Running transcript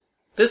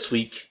This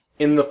week,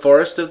 In the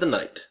Forest of the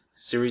Night,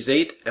 Series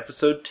 8,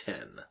 Episode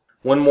 10.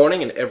 One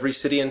morning in every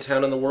city and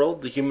town in the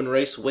world, the human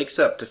race wakes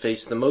up to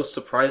face the most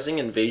surprising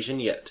invasion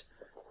yet.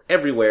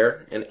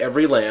 Everywhere, in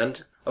every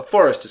land, a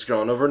forest has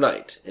grown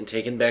overnight and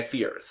taken back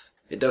the earth.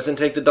 It doesn't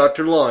take the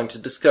Doctor long to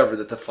discover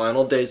that the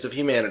final days of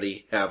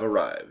humanity have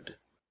arrived.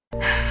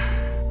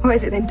 What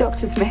is it then,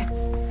 Dr. Smith?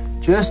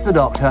 Just the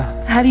Doctor.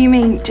 How do you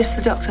mean, just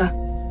the Doctor?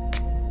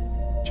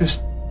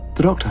 Just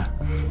the Doctor.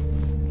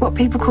 What,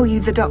 people call you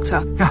the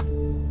Doctor? Yeah.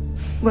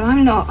 Well,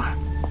 I'm not.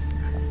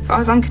 As far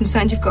as I'm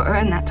concerned, you've got to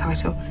earn that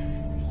title.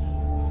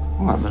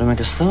 Alright, better make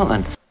a start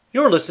then.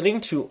 You're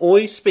listening to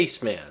Oi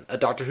Spaceman, a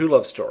Doctor Who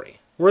love story.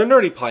 We're a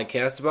nerdy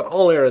podcast about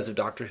all eras of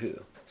Doctor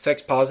Who.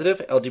 Sex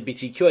positive,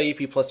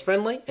 LGBTQIAP+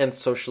 friendly, and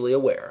socially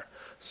aware.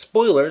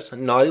 Spoilers,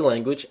 naughty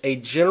language, a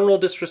general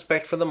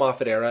disrespect for the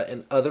Moffat era,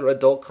 and other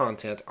adult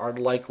content are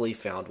likely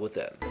found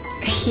within.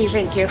 You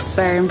think you're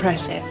so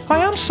impressive. I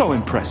am so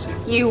impressive.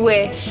 You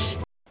wish.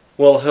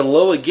 Well,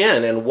 hello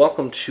again, and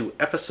welcome to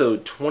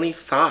episode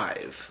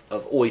 25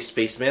 of Oi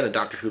Spaceman, a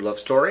Doctor Who love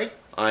story.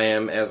 I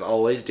am, as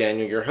always,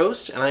 Daniel, your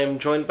host, and I am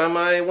joined by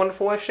my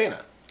wonderful wife, Shayna.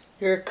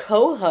 Your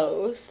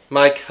co-host?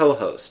 My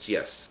co-host,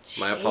 yes.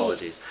 My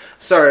apologies.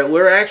 Sorry,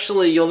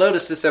 you'll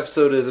notice this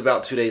episode is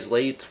about 2 days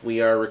late.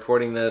 We are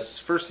recording this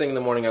first thing in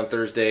the morning on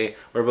Thursday.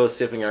 We're both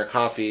sipping our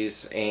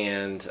coffees,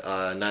 and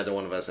neither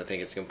one of us, I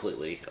think, is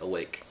completely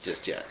awake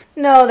just yet.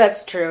 No,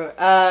 that's true.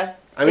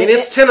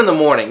 It's 10 in the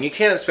morning. You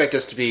can't expect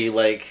us to be,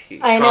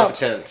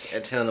 competent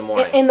at 10 in the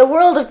morning. In the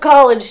world of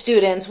college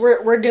students,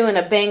 we're doing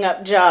a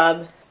bang-up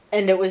job,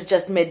 and it was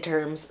just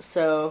midterms,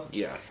 so...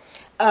 Yeah.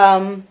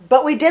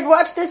 But we did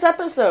watch this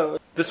episode.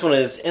 This one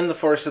is In the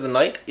Forest of the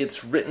Night.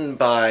 It's written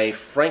by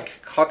Frank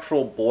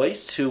Cottrell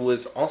Boyce, who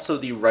was also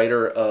the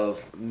writer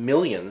of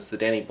Millions, the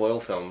Danny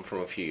Boyle film from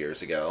a few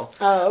years ago.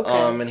 Oh,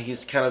 okay. And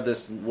he's kind of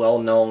this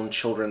well-known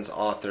children's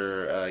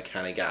author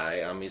kind of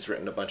guy. He's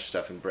written a bunch of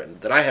stuff in Britain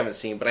that I haven't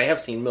seen, but I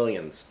have seen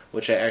Millions,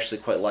 which I actually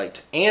quite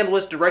liked. And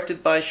was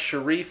directed by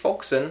Cherie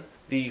Folkson,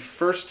 the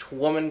first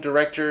woman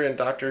director in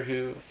Doctor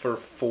Who for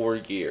 4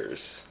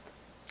 years.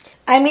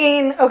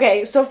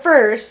 So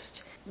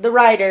first, the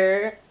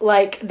writer,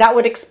 that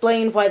would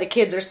explain why the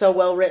kids are so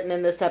well written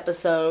in this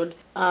episode.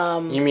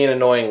 You mean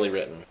annoyingly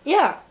written?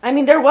 Yeah,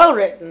 they're well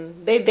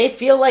written. They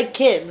feel like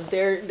kids.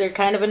 They're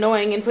kind of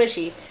annoying and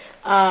pushy.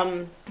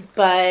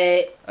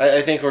 But...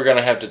 I think we're going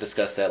to have to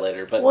discuss that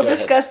later, but we'll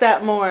discuss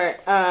that more.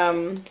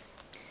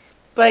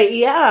 But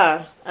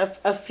yeah,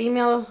 a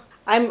female...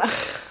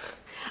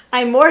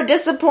 I'm more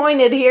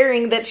disappointed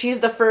hearing that she's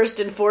the first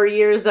in 4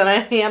 years than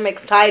I am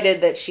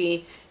excited that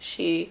she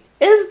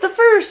is the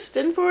first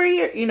in 4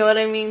 years. You know what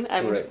I mean?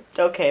 Right.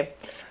 Okay.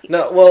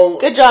 No, well...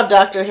 Good job,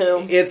 Doctor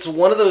Who. It's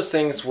one of those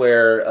things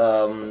where,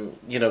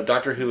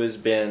 Doctor Who has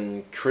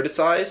been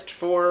criticized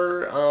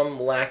for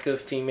lack of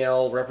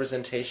female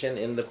representation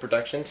in the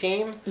production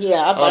team.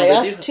 Yeah, by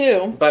us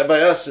too. By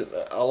us,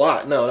 a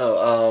lot.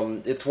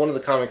 No. It's one of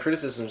the common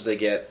criticisms they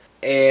get,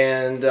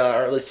 and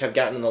or at least have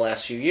gotten in the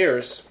last few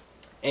years.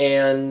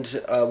 And,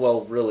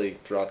 really,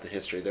 throughout the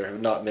history, there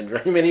have not been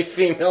very many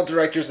female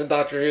directors in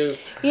Doctor Who.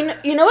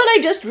 You know what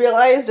I just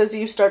realized as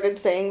you started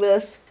saying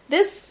this?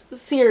 This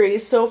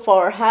series so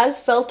far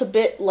has felt a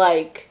bit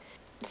like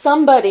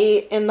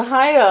somebody in the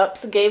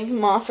high-ups gave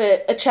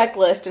Moffat a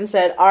checklist and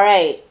said, all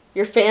right,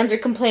 your fans are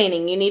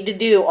complaining, you need to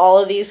do all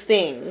of these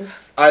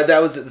things.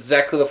 That was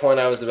exactly the point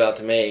I was about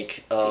to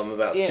make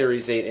about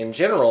Series 8 in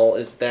general,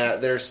 is that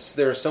there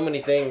are so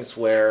many things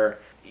where...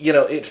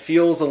 it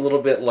feels a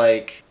little bit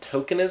like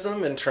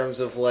tokenism in terms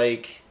of,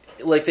 like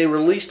they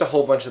released a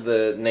whole bunch of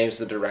the names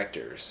of the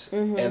directors,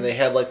 and they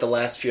had, the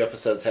last few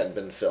episodes hadn't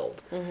been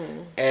filled.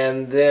 Mm-hmm.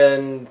 And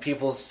then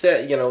people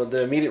said,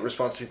 the immediate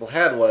response people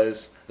had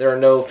was, there are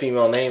no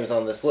female names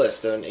on this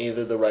list, on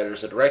either the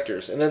writers or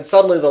directors. And then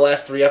suddenly the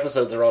last 3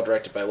 episodes are all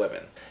directed by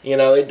women.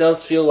 It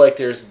does feel like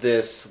there's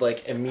this,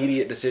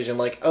 immediate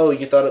decision, oh,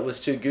 you thought it was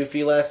too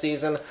goofy last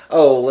season?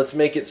 Oh, let's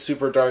make it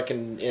super dark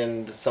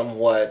and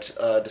somewhat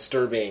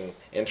disturbing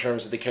in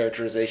terms of the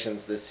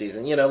characterizations this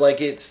season.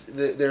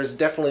 There's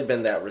definitely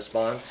been that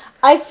response.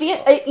 I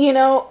feel, I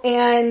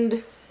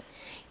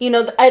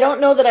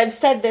don't know that I've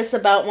said this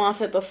about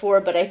Moffat before,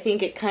 but I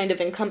think it kind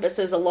of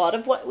encompasses a lot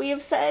of what we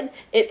have said.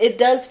 It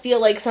does feel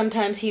like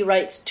sometimes he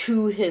writes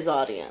to his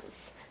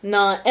audience.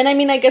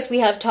 I guess we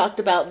have talked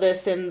about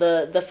this in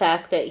the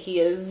fact that he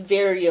is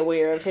very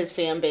aware of his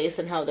fan base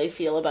and how they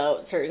feel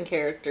about certain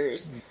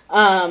characters.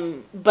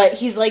 But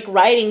he's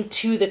writing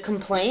to the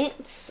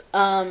complaints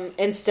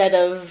instead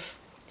of...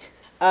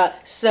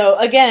 so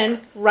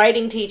again,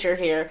 writing teacher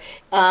here.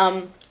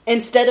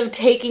 Instead of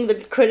taking the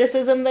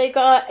criticism they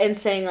got and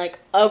saying,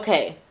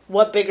 okay,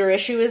 what bigger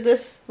issue is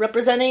this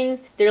representing?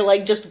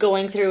 They're, just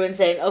going through and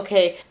saying,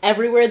 okay,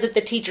 everywhere that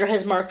the teacher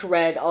has marked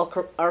red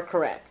are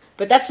correct.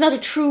 But that's not a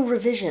true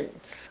revision.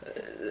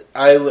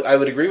 I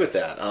would agree with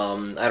that.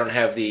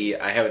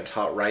 I haven't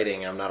taught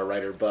writing, I'm not a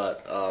writer,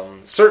 but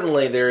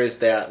certainly there is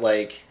that,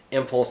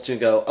 impulse to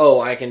go,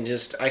 oh, I can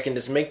just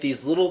make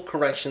these little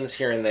corrections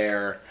here and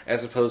there,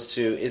 as opposed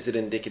to, is it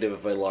indicative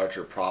of a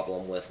larger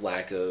problem with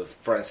lack of,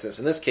 for instance,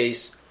 in this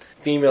case,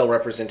 female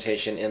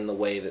representation in the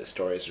way that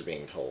stories are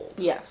being told.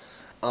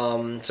 Yes.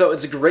 So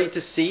it's great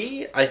to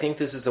see. I think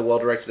this is a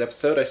well-directed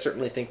episode. I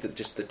certainly think that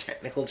just the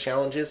technical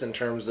challenges in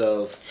terms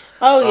of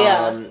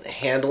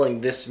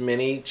handling this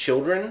many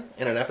children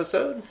in an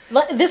episode.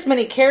 This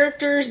many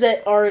characters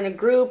that are in a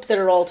group that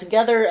are all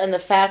together, and the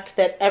fact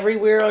that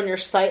everywhere on your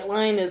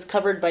sightline is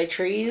covered by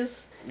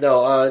trees.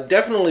 No,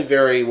 definitely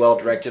very well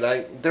directed.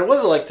 There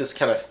was like this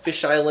kind of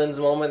fisheye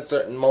lens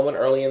moment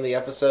early in the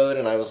episode,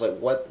 and I was like,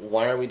 "What?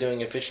 Why are we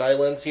doing a fisheye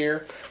lens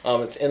here?"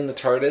 It's in the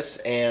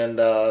TARDIS, and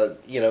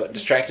it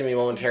distracted me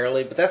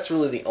momentarily. But that's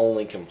really the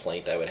only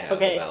complaint I would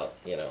have about.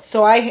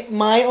 So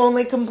my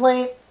only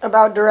complaint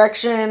about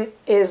direction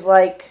is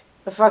like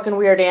the fucking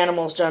weird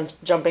animals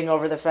jumping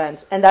over the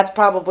fence, and that's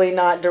probably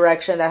not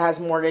direction. That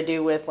has more to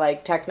do with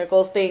like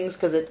technical things,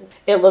 because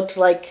it looked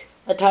like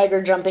a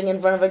tiger jumping in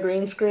front of a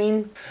green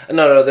screen.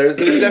 No, there's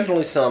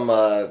definitely some.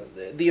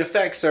 The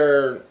effects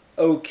are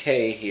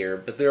okay here,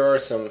 but there are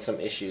some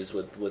issues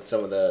with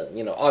some of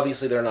the.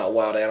 Obviously they're not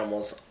wild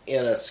animals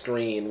in a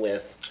screen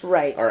with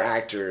our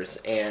actors,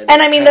 and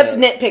I mean that's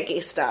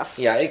nitpicky stuff.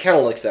 Yeah, it kind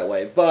of looks that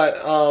way,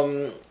 but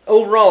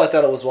overall I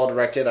thought it was well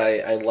directed.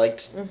 I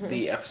liked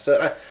the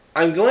episode.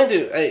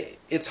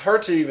 It's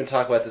hard to even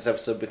talk about this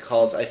episode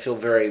because I feel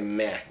very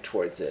meh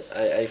towards it.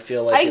 I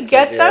feel like it's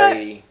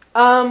very.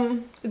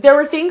 There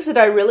were things that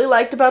I really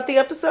liked about the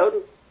episode,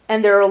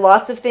 and there are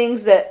lots of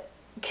things that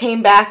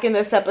came back in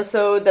this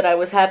episode that I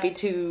was happy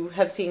to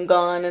have seen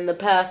gone in the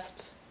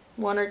past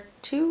one or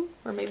two,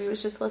 or maybe it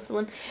was just less than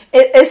one.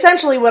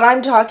 Essentially, what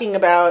I'm talking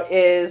about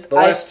is the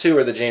last two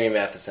are the Jamie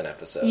Matheson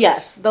episodes.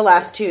 Yes, the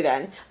last two.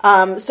 Then,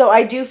 so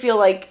I do feel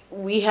like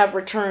we have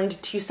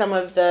returned to some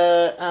of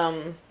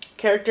the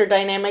character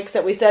dynamics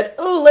that we said,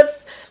 "Oh,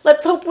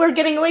 let's hope we're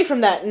getting away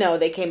from that." No,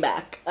 they came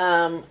back.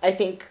 I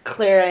think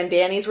Clara and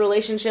Danny's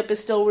relationship is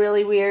still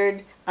really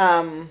weird.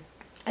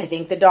 I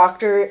think the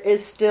Doctor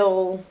is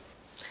still.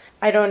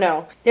 I don't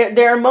know.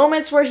 There are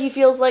moments where he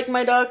feels like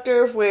my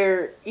doctor,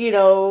 where,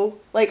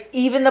 like,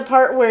 even the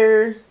part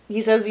where he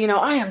says,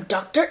 I am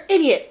Dr.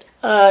 Idiot.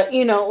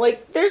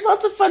 There's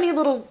lots of funny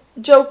little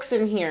jokes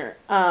in here.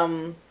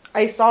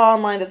 I saw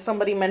online that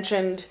somebody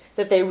mentioned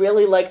that they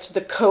really liked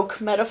the Coke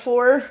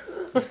metaphor.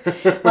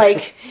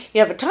 Like,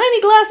 you have a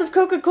tiny glass of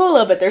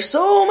Coca-Cola, but there's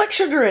so much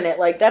sugar in it.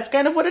 Like, that's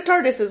kind of what a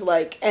TARDIS is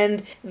like.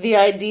 And the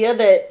idea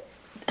that...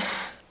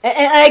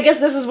 And I guess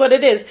this is what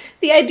it is.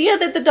 The idea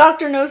that the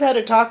Doctor knows how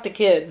to talk to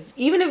kids,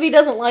 even if he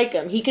doesn't like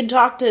them, he can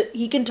talk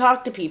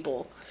to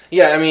people.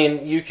 Yeah, I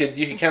mean, you could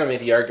kind of make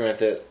the argument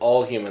that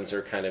all humans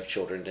are kind of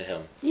children to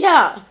him.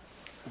 Yeah.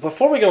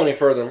 Before we go any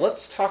further,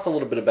 let's talk a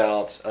little bit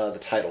about the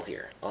title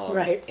here.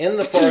 Right. In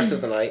the Forest of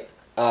the Night,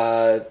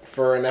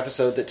 for an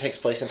episode that takes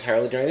place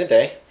entirely during the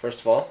day. First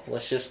of all,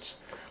 let's just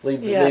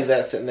leave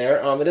that sitting there.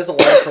 It is a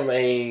line from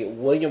a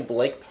William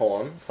Blake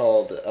poem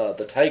called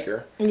The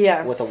Tiger,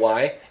 with a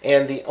Y.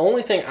 And the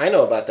only thing I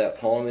know about that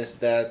poem is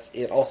that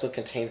it also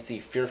contains the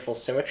Fearful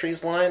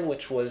Symmetries line,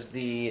 which was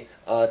the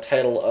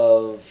title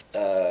of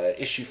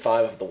issue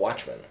 5 of The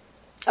Watchmen.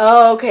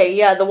 Oh, okay,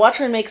 yeah, The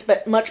Watchmen makes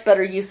much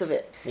better use of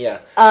it. Yeah.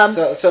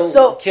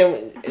 So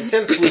Kim,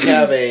 since we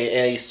have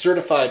a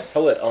certified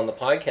poet on the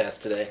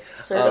podcast today...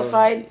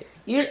 Certified?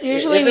 Usually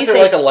isn't we there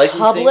say like a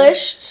licensing,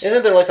 published.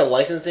 Isn't there like a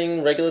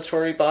licensing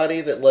regulatory body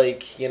that,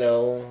 like, you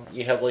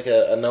have like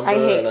a number? I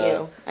hate and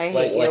you. I hate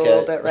like you a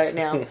little bit right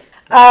now.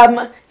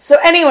 So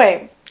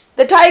anyway,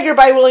 The Tiger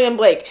by William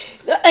Blake.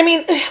 I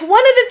mean, one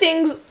of the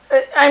things,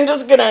 I'm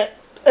just going to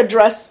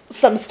address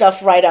some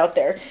stuff right out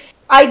there.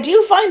 I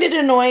do find it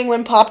annoying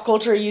when pop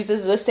culture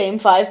uses the same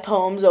 5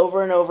 poems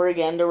over and over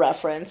again to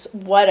reference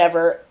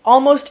whatever.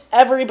 Almost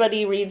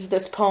everybody reads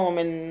this poem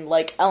in,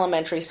 like,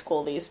 elementary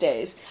school these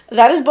days.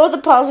 That is both a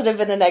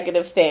positive and a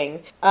negative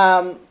thing.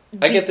 I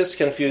get this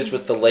confused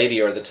with The Lady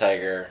or The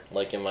Tiger,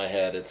 like, in my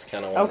head. It's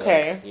kind of one of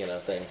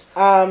those, things.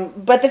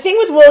 But the thing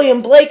with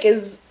William Blake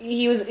is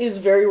he was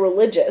very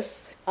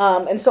religious.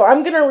 And so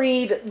I'm going to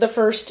read the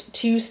first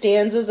 2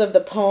 stanzas of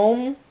the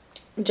poem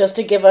just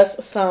to give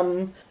us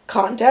some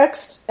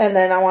context, and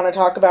then I want to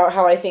talk about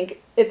how I think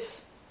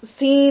it's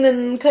seen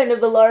in kind of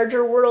the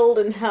larger world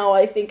and how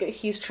I think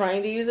he's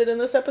trying to use it in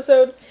this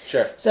episode.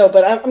 Sure. So,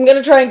 but I'm going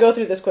to try and go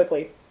through this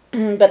quickly.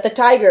 But the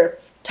tiger.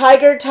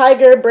 Tiger,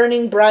 tiger,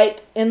 burning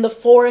bright in the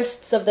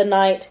forests of the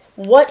night,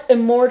 what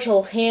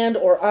immortal hand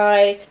or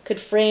eye could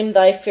frame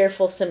thy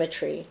fearful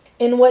symmetry?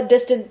 In what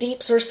distant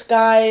deeps or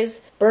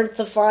skies burnt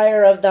the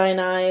fire of thine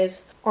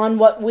eyes? On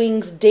what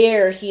wings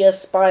dare he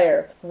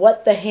aspire?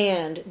 What the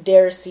hand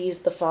dare seize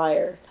the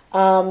fire?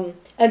 And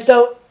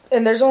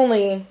there's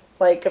only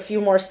like a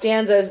few more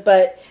stanzas,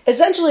 but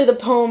essentially the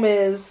poem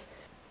is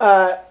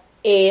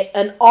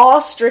an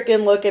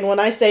awe-stricken look, and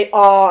when I say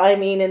awe, I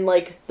mean in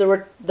like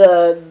the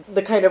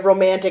kind of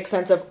romantic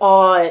sense of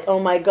awe at, oh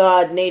my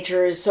god,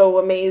 nature is so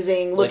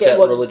amazing. Look like at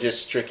that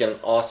religious stricken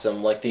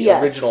awesome, like the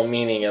original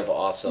meaning of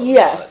awesome.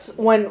 Yes,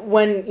 when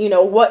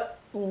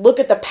look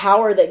at the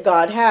power that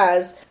God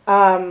has.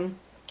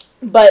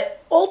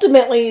 But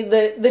ultimately,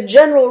 the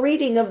general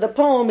reading of the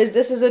poem is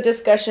this is a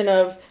discussion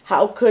of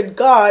how could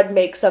God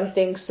make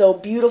something so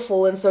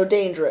beautiful and so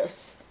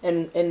dangerous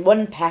in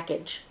one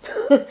package.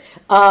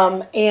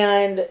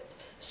 And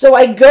so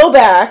I go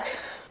back,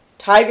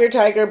 Tiger,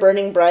 Tiger,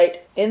 burning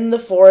bright, in the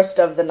forest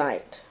of the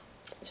night.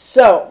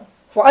 So,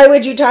 why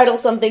would you title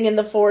something in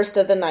the forest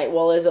of the night?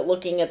 Well, is it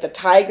looking at the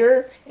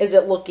tiger? Is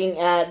it looking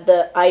at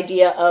the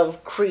idea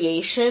of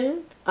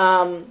creation?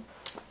 So,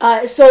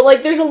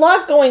 like, there's a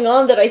lot going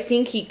on that I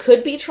think he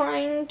could be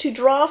trying to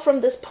draw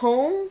from this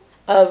poem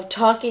of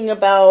talking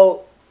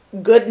about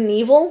good and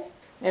evil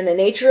and the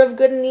nature of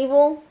good and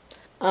evil.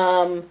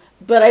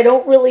 But I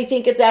don't really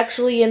think it's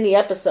actually in the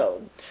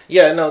episode.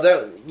 Yeah, no,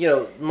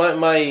 that,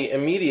 my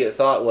immediate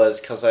thought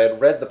was, because I had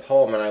read the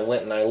poem and I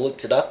went and I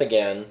looked it up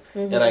again,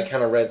 and I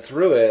kind of read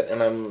through it,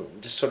 and I'm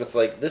just sort of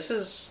like, this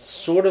is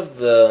sort of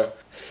the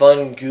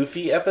fun,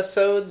 goofy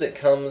episode that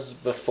comes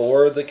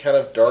before the kind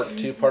of dark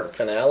two-part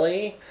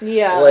finale.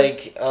 Yeah.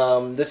 Like,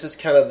 this is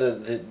kind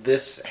of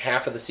this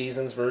half of the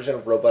season's version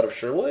of Robot of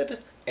Sherwood.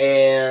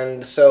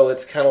 And so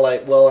it's kind of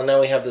like, well, and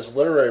now we have this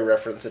literary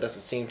reference. It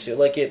doesn't seem to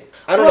like it.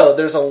 I don't know.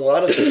 There's a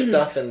lot of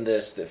stuff in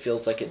this that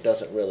feels like it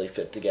doesn't really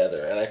fit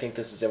together, and I think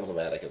this is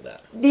emblematic of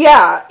that.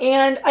 Yeah,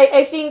 and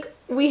I think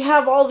we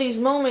have all these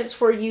moments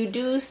where you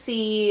do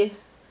see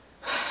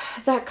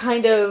that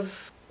kind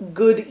of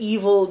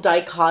good-evil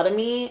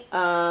dichotomy,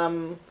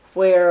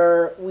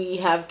 where we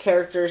have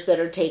characters that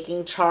are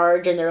taking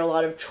charge and there are a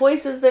lot of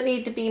choices that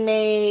need to be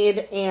made,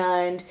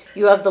 and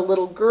you have the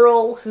little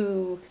girl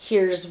who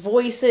hears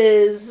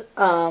voices,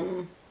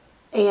 and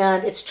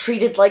it's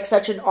treated like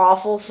such an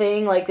awful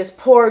thing, like this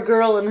poor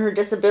girl and her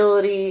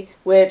disability,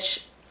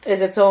 which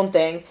is its own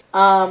thing.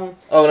 Oh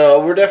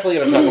no, we're definitely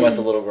going to talk about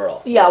the little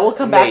girl. Yeah, we'll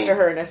come back to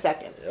her in a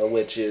second.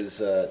 Which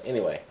is,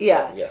 anyway.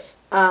 Yeah. Yes.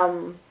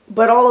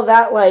 But all of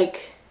that,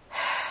 like,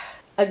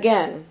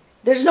 again,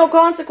 there's no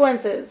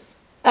consequences.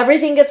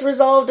 Everything gets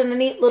resolved in a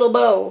neat little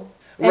bow.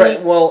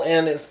 Right, well,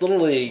 and it's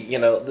literally,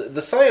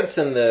 the science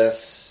in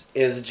this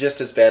is just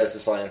as bad as the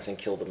science in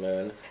Kill the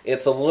Moon.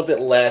 It's a little bit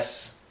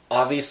less,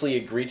 obviously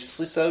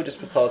egregiously so,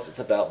 just because it's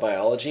about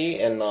biology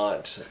and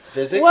not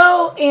physics.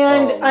 Well,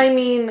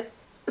 and,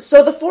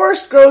 so the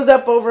forest grows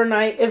up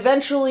overnight.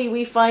 Eventually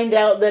we find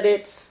out that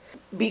it's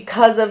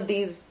because of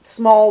these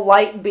small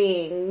light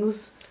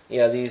beings.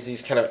 Yeah,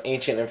 these kind of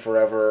ancient and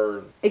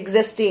forever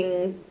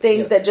existing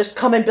things that just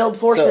come and build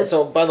forces.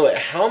 So, by the way,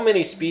 how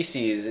many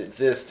species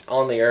exist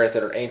on the Earth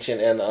that are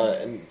ancient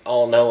and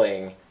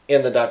all-knowing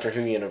in the Doctor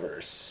Who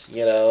universe?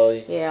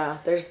 Yeah,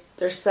 there's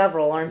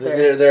several, aren't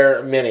there? There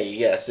are many.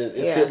 Yes,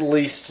 it's at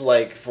least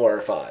like 4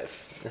 or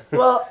 5.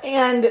 Well,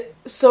 and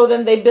so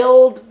then they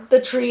build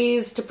the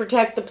trees to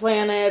protect the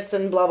planets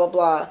and blah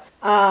blah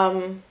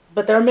blah.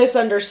 But they're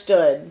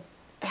misunderstood.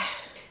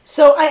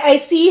 So I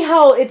see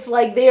how it's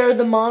like they are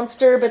the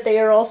monster, but they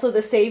are also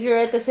the savior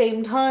at the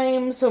same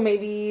time. So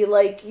maybe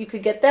like you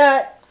could get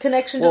that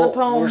connection to the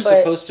poem. We're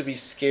supposed to be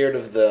scared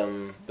of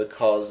them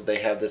because they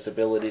have this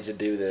ability to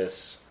do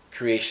this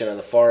creation of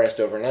the forest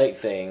overnight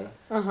thing.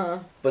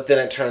 But then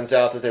it turns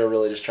out that they were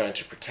really just trying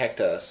to protect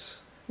us.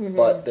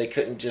 But they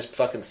couldn't just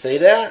fucking say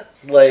that?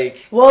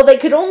 Well, they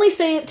could only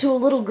say it to a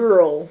little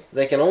girl.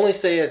 They can only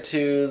say it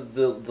to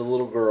the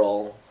little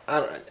girl.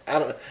 I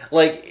don't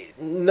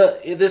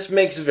this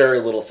makes very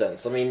little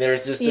sense. I mean,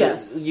 there's just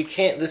you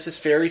can't. This is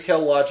fairy tale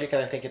logic,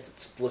 and I think it's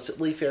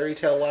explicitly fairy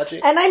tale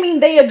logic. And I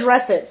mean, they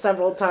address it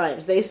several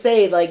times. They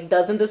say, like,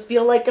 "Doesn't this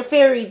feel like a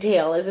fairy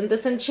tale? Isn't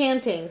this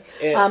enchanting?"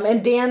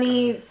 And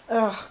Danny,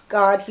 oh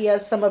God, he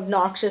has some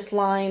obnoxious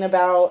line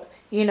about,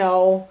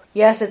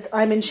 yes,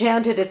 I'm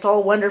enchanted, it's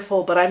all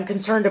wonderful, but I'm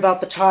concerned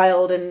about the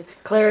child. And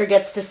Clara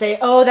gets to say,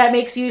 oh, that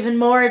makes you even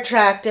more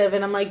attractive.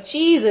 And I'm like,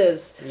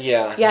 Jesus.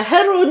 Yeah. Yeah,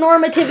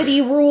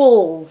 heteronormativity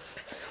rules.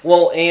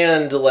 Well,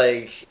 and,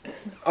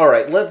 all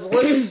right, let's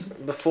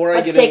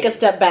take a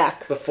step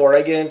back. Before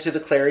I get into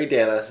the Clary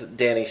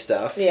Danny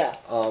stuff, yeah,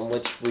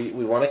 which we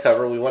want to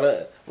cover,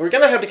 we're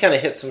going to have to kind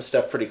of hit some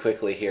stuff pretty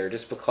quickly here,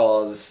 just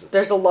because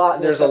there's a lot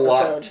in this episode.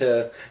 Lot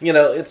to,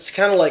 it's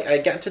kind of like, I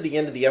got to the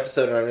end of the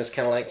episode and I'm just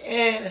kind of like,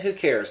 who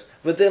cares?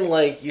 But then,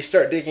 you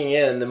start digging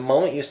in, the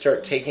moment you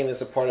start taking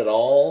this apart at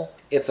all,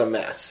 it's a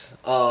mess.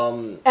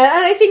 And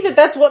I think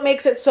that's what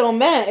makes it so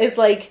meh, is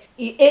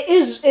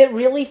it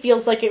really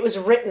feels like it was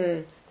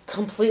written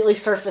completely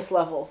surface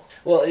level.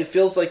 Well, it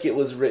feels like it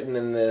was written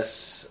in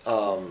this,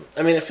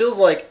 it feels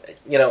like,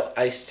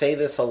 I say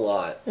this a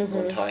lot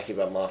when talking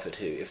about Moffat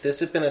Who. If this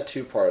had been a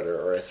 2-parter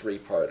or a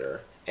 3-parter,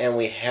 and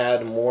we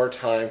had more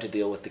time to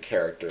deal with the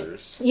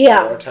characters,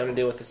 more time to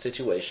deal with the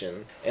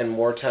situation, and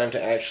more time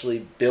to actually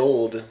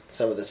build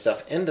some of this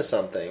stuff into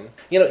something,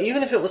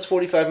 even if it was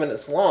 45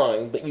 minutes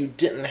long, but you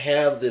didn't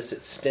have this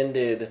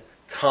extended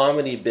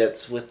comedy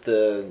bits with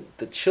the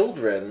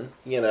children,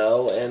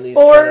 and these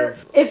or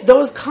if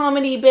those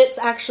comedy bits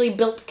actually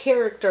built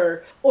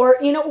character, or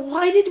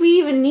why did we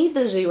even need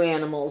the zoo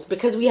animals?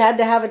 Because we had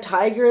to have a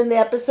tiger in the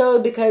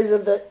episode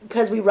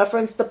because we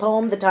referenced the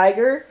poem The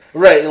Tiger,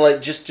 right? And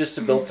like just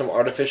to build some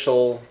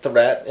artificial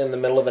threat in the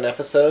middle of an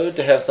episode,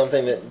 to have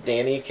something that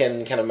Danny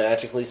can kind of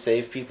magically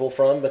save people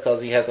from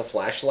because he has a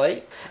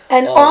flashlight.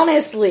 And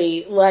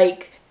honestly,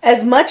 like,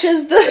 as much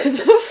as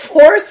the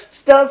forced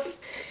stuff.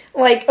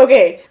 Like,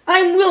 okay,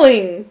 I'm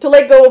willing to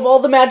let go of all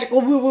the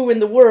magical woo-woo in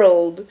the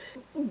world,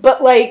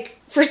 but, like,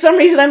 for some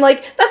reason I'm like,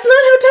 that's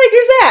not how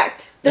tigers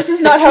act. This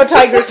is not how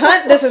tigers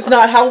hunt. This is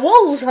not how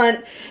wolves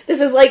hunt. This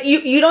is like,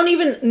 you don't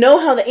even know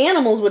how the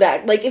animals would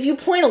act. Like, if you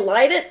point a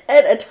light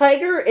at a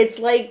tiger, it's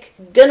like,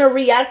 gonna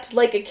react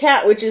like a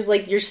cat, which is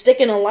like, you're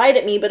sticking a light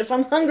at me, but if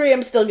I'm hungry,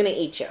 I'm still gonna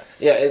eat you.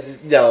 Yeah, it's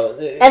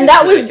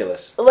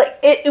ridiculous. Like,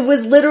 it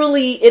was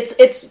literally,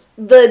 it's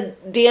the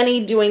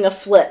Danny doing a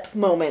flip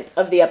moment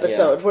of the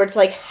episode, where it's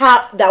like,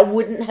 how, that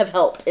wouldn't have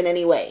helped in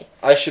any way.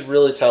 I should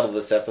really title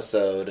this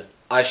episode,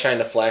 I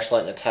shined a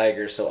flashlight in a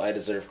tiger, so I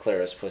deserve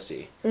Clara's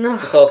pussy.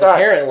 Because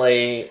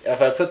apparently,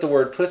 if I put the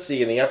word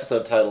pussy in the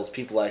episode titles,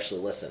 people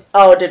actually listen.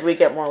 Oh, did we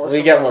get more listens?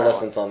 We get more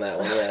listens on that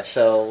one, yeah.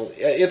 So,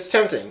 it's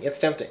tempting. It's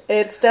tempting.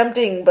 It's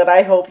tempting, but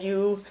I hope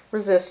you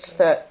resist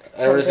that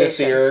temptation. I resist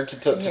the urge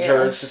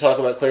to talk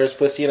about Clara's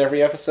pussy in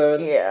every episode?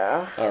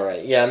 Yeah.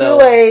 Alright, yeah, Too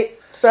late.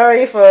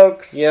 Sorry,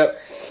 folks. Yep.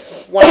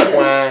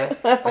 Wah,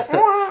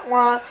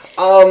 wah.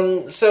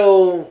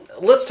 So,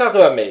 let's talk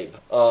about Maeve.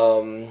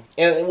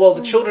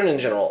 The children in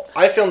general.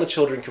 I found the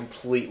children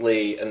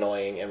completely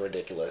annoying and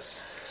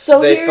ridiculous.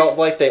 So they felt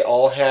like they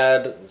all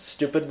had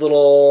stupid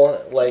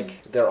little,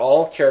 like, they're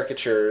all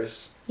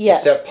caricatures.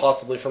 Yes. Except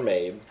possibly for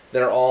Maeve.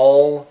 They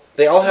all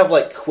have,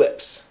 like,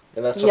 quips.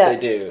 And that's what they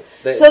do.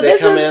 They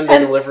come in, they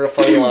deliver a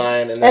funny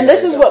line, and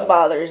this is what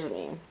bothers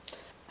me.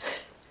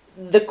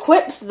 The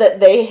quips that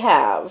they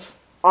have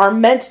are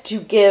meant to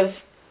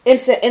give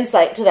instant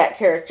insight to that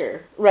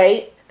character,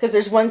 right? Because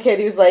there's one kid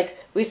who's like,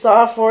 we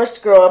saw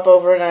Forrest grow up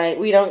overnight.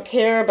 We don't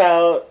care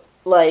about,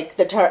 like,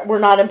 we're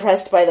not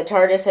impressed by the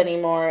TARDIS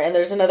anymore. And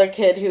there's another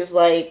kid who's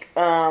like,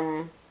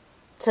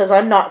 says,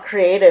 I'm not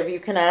creative. You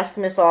can ask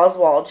Miss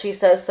Oswald. She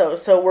says so.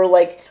 So we're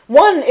like,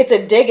 one, it's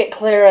a dig at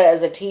Clara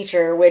as a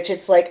teacher, which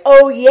it's like,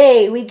 oh,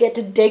 yay, we get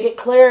to dig at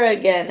Clara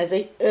again as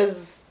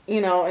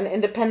an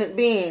independent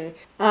being.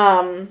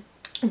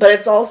 But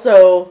it's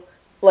also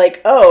like,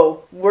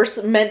 oh, we're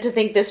meant to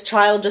think this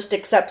child just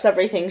accepts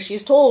everything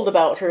she's told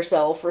about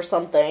herself or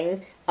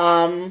something.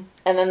 And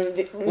then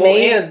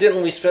and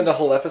didn't we spend a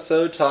whole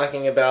episode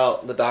talking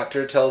about the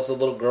doctor tells the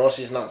little girl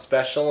she's not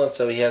special, and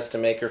so he has to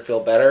make her feel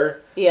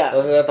better? Yeah.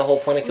 Wasn't that the whole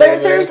point of Kill the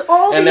Moon? There's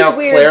all and these now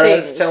weird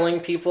Clara's things. telling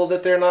people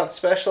that they're not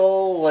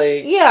special?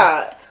 Like,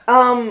 yeah.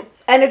 And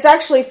it's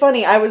actually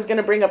funny. I was going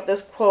to bring up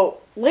this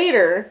quote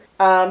later,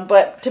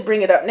 but to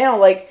bring it up now,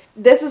 like,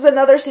 this is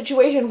another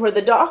situation where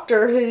the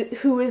doctor,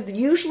 who is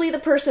usually the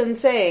person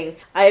saying,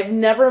 I have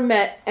never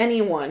met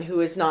anyone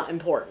who is not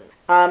important.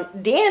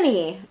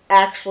 Danny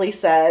actually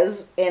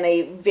says, in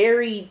a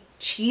very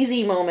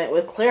cheesy moment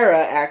with Clara,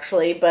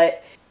 actually,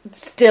 but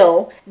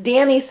still,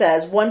 Danny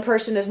says, one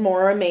person is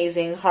more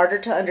amazing, harder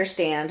to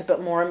understand,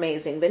 but more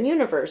amazing than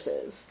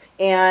universes.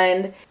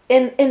 And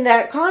in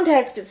that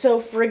context, it's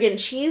so friggin'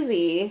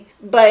 cheesy,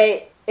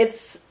 but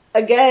it's,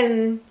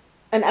 again,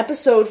 an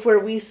episode where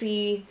we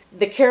see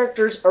the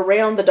characters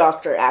around the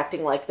Doctor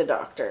acting like the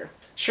Doctor.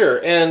 Sure,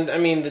 and, I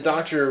mean, the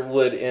Doctor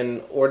would,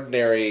 in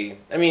ordinary...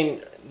 I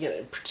mean,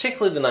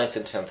 particularly the 9th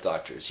and 10th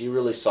Doctors, you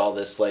really saw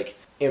this, like,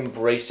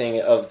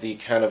 embracing of the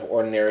kind of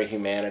ordinary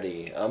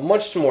humanity,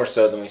 much more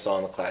so than we saw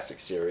in the classic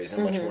series,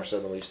 and much more so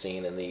than we've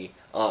seen in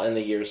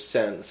the years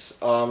since.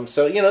 So,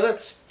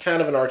 that's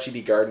kind of an Archie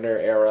D. Gardner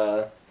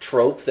era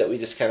trope that we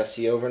just kind of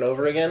see over and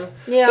over again.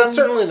 Yeah. But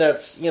certainly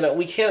that's,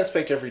 we can't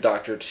expect every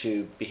Doctor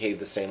to behave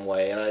the same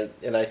way,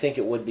 and I think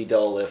it would be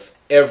dull if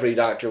every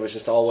Doctor was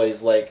just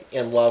always, like,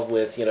 in love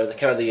with, the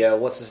kind of the,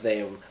 what's his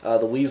name, the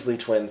Weasley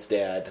twins'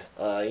 dad,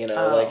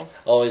 like,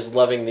 always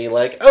loving the,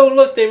 like, oh,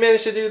 look, they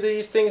managed to do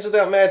these things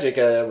without magic,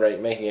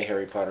 right, making a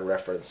Harry Potter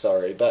reference,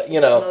 sorry, but,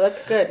 No,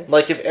 that's good.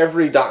 Like, if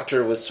every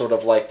Doctor was sort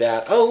of like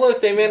that, oh,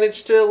 look, they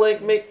managed to,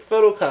 like, make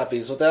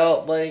photocopies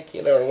without, like,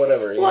 or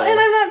whatever. Well, and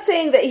I'm not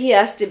saying that he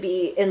has to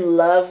be in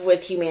love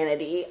with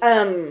humanity,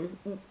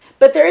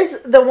 but there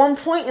is the one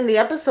point in the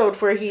episode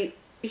where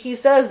he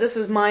says, this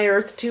is my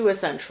Earth too,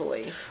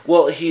 essentially.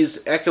 Well,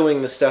 he's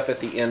echoing the stuff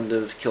at the end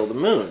of Kill the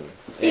Moon.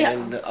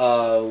 And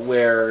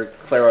where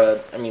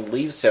Clara,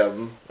 leaves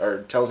him,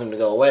 or tells him to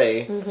go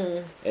away,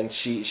 and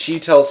she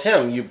tells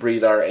him, you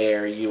breathe our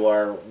air, you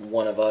are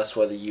one of us,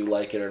 whether you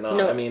like it or not.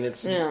 No.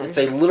 It's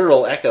a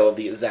literal echo of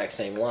the exact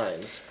same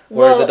lines,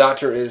 where the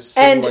Doctor is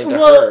signaling to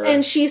her.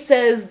 And she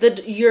says,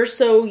 that you're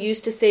so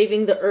used to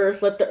saving the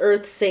Earth, let the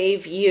Earth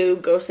save you,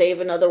 go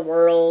save another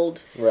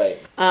world. Right.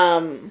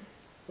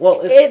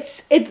 Well,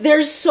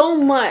 there's so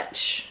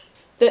much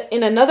that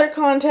in another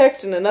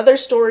context, in another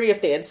story,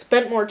 if they had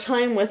spent more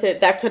time with it,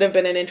 that could have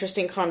been an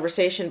interesting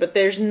conversation, but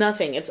there's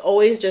nothing. It's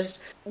always just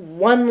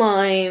one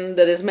line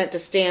that is meant to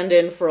stand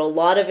in for a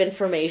lot of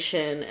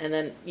information, and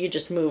then you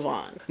just move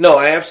on. No,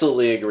 I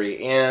absolutely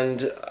agree,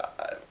 and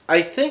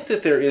I think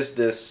that there is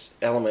this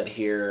element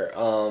here.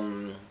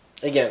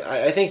 Again,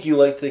 I think you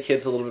liked the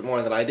kids a little bit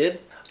more than I did.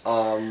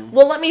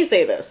 Well, let me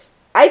say this.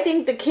 I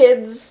think the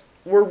kids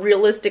were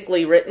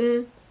realistically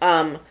written.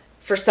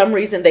 For some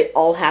reason, they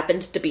all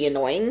happened to be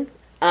annoying,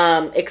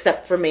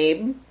 except for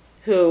Mabe,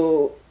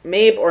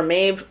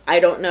 I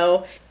don't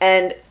know.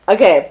 And,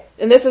 okay,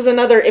 and this is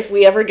another, if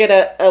we ever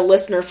get a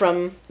listener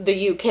from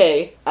the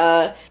UK,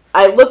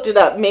 I looked it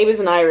up. Mabe is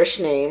an Irish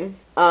name.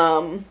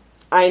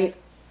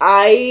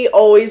 I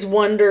always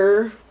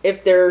wonder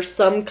if there's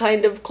some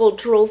kind of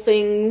cultural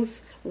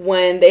things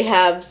when they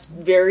have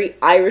very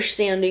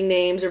Irish-sounding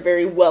names or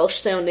very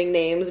Welsh-sounding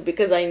names,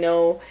 because I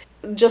know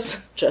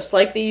just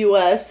like the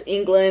U.S.,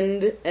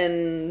 England,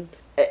 and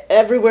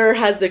everywhere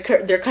has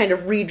their kind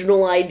of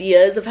regional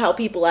ideas of how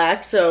people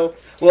act. So,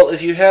 well,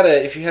 if you had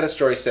a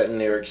story set in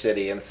New York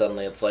City and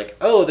suddenly it's like,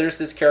 oh, there's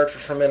this character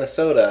from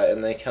Minnesota,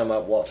 and they come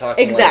up while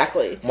talking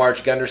exactly like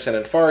Marge Gunderson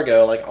and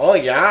Fargo, like, oh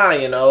yeah,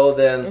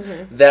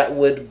 then that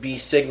would be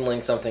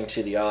signaling something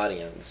to the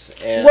audience.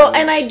 And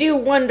I do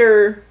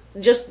wonder,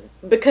 just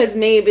because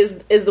Mabe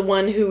is the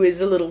one who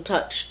is a little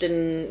touched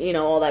and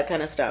all that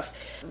kind of stuff.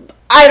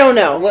 I don't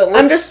know.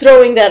 I'm just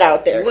throwing that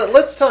out there.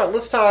 Let's talk.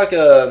 Let's talk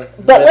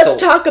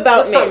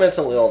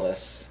mental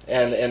illness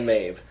and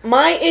Mabe.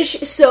 My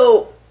issue.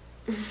 So,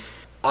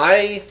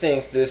 I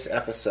think this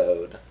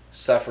episode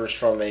suffers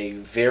from a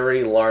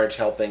very large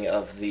helping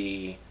of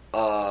the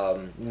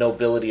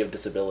nobility of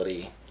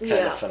disability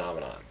kind of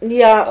phenomenon.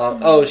 Yeah.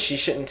 Oh, she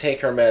shouldn't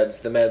take her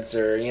meds. The meds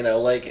are,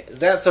 like,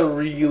 that's a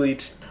really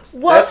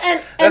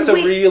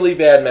really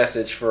bad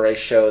message for a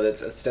show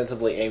that's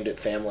ostensibly aimed at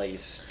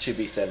families to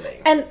be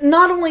sending. And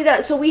not only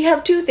that, so we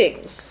have two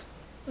things.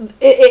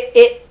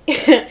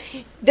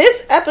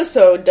 This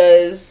episode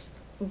does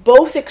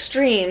both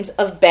extremes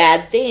of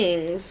bad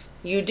things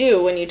you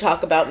do when you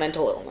talk about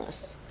mental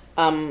illness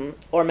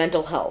or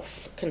mental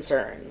health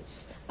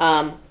concerns.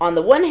 On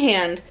the one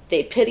hand,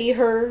 they pity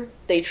her,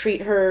 they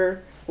treat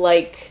her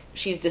like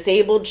she's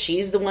disabled,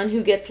 she's the one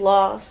who gets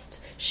lost,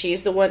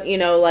 she's the one,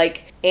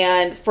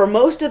 and for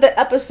most of the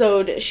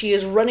episode, she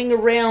is running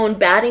around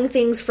batting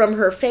things from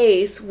her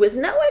face with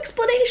no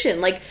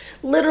explanation, like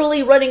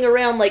literally running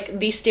around like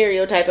the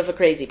stereotype of a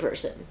crazy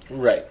person.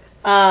 Right.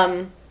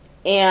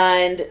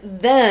 And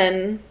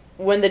then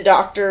when the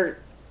doctor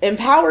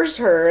empowers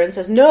her and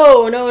says,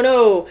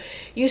 no,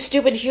 you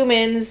stupid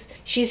humans,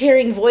 she's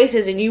hearing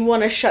voices and you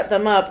want to shut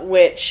them up,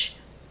 which,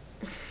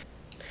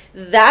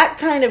 that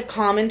kind of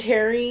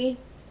commentary,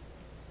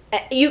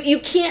 you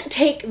can't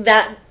take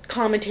that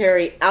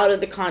commentary out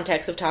of the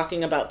context of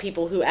talking about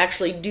people who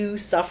actually do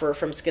suffer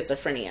from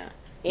schizophrenia,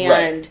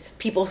 and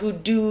people who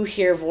do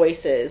hear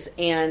voices,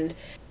 and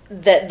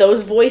that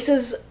those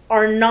voices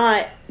are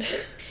not...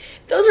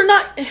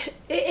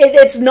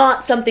 it's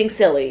not something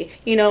silly.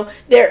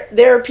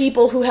 There are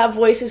people who have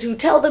voices who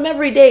tell them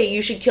every day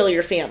you should kill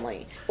your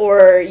family.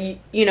 Or,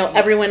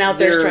 everyone out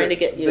there is trying to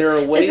get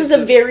you. This is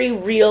a very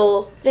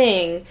real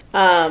thing.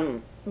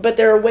 But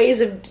there are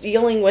ways of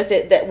dealing with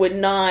it that would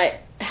not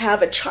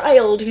have a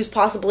child who's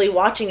possibly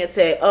watching it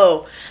say,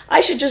 oh, I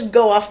should just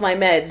go off my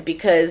meds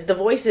because the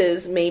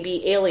voices may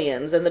be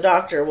aliens and the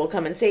doctor will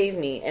come and save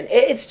me. And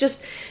it's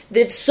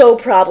so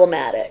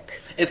problematic.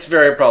 It's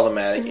very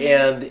problematic,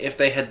 and if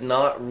they had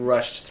not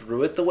rushed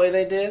through it the way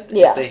they did,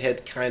 if they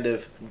had kind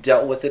of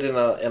dealt with it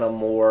in a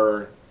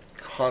more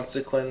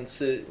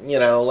consequence,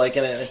 like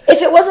in a...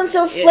 If it wasn't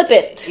so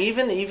flippant.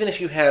 Even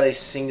if you had a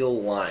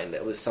single line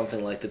that was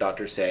something like the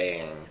doctor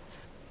saying,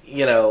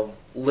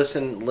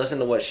 listen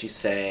to what she's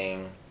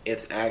saying,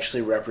 it's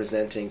actually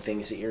representing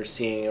things that you're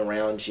seeing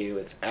around you,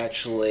 it's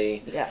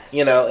actually,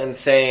 and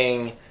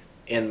saying,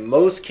 in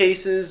most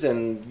cases,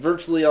 and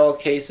virtually all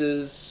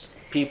cases,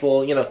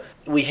 people,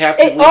 we have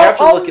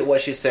to look at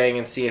what she's saying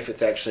and see if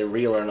it's actually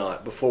real or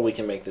not before we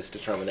can make this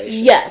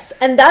determination. Yes,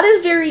 and that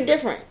is very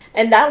different.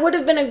 And that would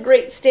have been a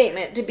great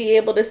statement to be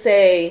able to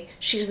say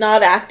she's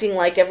not acting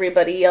like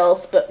everybody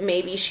else, but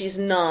maybe she's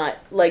not,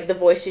 like the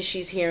voices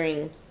she's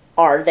hearing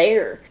are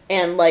there.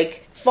 And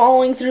like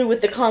following through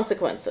with the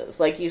consequences,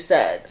 like you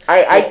said.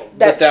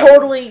 That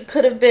totally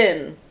could have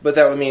been. But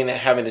that would mean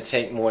having to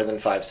take more than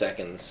 5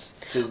 seconds.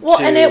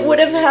 And it would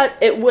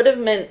have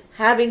meant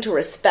having to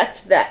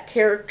respect that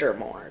character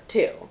more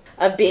too,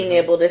 of being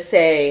able to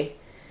say,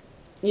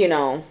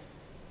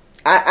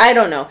 I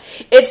don't know.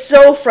 It's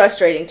so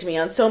frustrating to me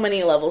on so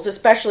many levels,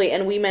 especially,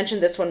 and we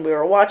mentioned this when we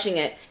were watching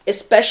it,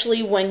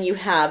 especially when you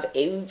have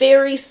a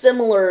very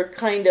similar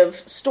kind of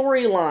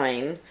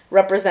storyline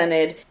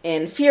represented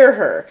in Fear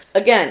Her.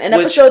 Again, an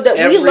episode that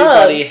we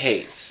love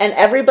and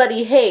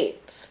everybody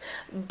hates.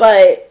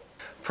 But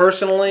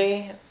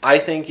Personally, I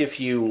think if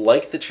you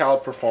like the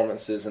child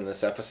performances in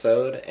this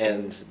episode,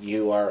 and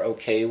you are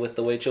okay with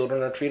the way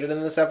children are treated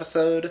in this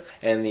episode,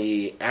 and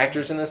the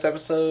actors in this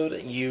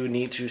episode, you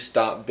need to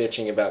stop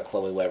bitching about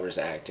Chloe Weber's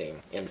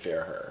acting in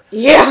Fear Her.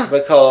 Yeah!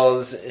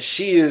 Because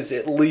she is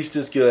at least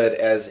as good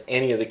as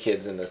any of the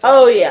kids in this episode.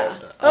 Oh, yeah.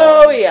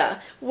 Yeah.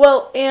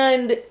 Well,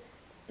 and...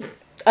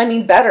 I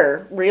mean,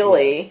 better,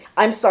 really.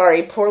 I'm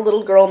sorry, poor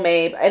little girl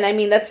Maeve. And I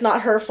mean, that's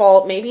not her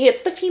fault. Maybe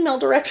it's the female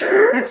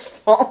director's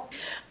fault.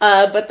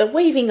 But the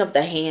waving of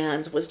the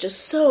hands was just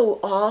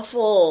so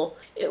awful.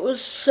 It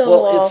was so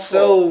awful. Well, it's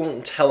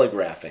so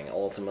telegraphing,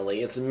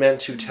 ultimately. It's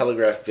meant to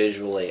telegraph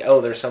visually, oh,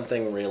 there's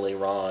something really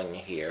wrong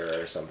here,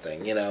 or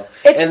something, you know?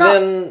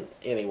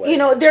 Anyway. You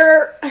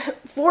know,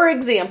 for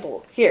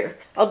example, here,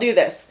 I'll do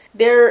this.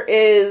 There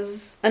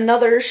is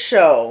another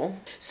show.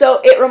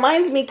 So it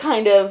reminds me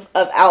kind of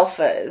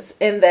Alphas,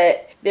 in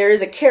that there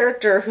is a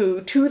character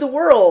who, to the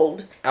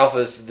world...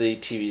 Alphas,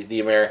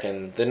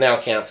 the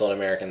now canceled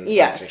American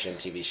science fiction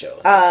TV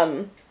show.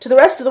 To the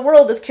rest of the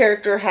world, this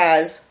character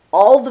has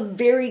all the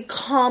very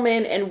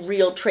common and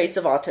real traits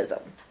of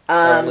autism. Or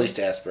at least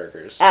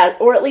Asperger's.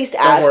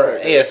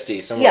 Asperger's.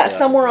 ASD.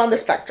 Somewhere on the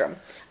spectrum.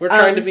 We're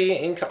trying to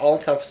be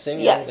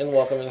all-encompassing and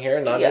welcoming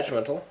here,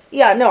 non-judgmental.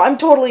 Yeah, no, I'm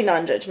totally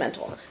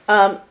non-judgmental.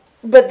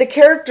 But the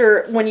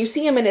character, when you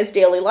see him in his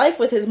daily life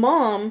with his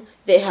mom,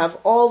 they have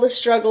all the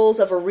struggles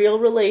of a real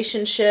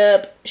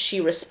relationship. She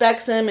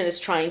respects him and is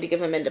trying to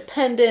give him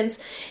independence.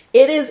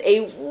 It is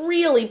a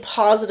really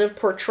positive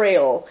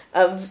portrayal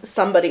of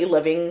somebody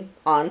living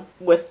on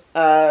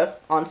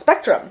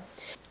spectrum.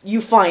 You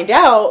find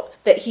out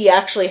that he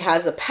actually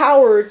has a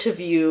power to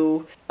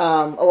view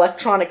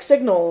electronic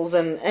signals,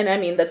 and I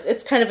mean, that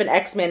it's kind of an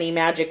X-Men-y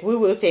magic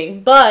woo-woo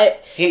thing,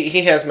 but...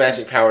 He has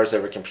magic powers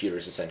over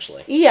computers,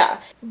 essentially. Yeah,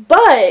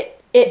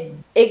 but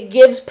it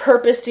gives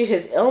purpose to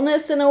his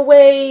illness in a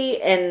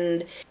way,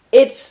 and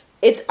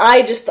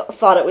I just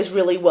thought it was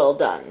really well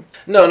done.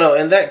 No,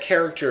 and that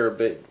character,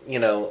 but, you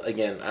know,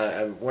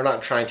 again, we're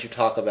not trying to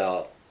talk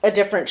about... a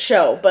different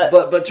show,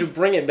 But to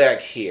bring it back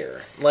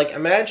here, like,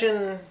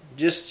 imagine...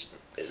 Just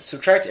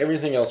subtract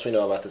everything else we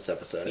know about this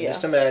episode. And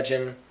just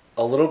imagine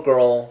a little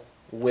girl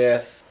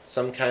with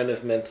some kind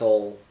of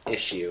mental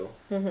issue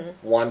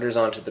wanders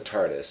onto the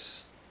TARDIS,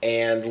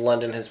 and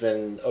London has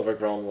been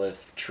overgrown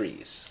with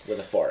trees, with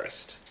a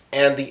forest.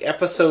 And the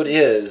episode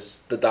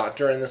is the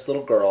Doctor and this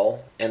little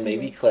girl, and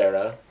maybe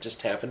Clara,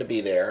 just happen to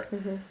be there,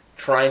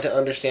 trying to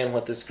understand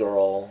what this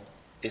girl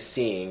is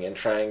seeing and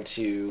trying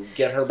to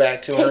get her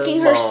back to her mom.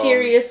 Taking her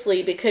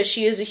seriously because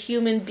she is a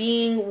human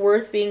being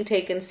worth being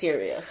taken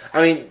serious.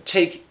 I mean,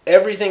 take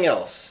everything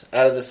else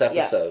out of this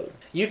episode.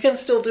 Yeah. You can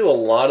still do a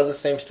lot of the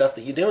same stuff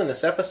that you do in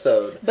this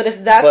episode. But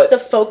if that's the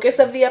focus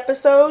of the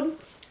episode,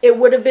 it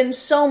would have been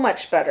so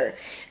much better.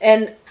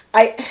 And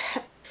I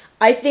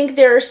think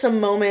there are some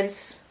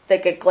moments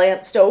that get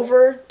glanced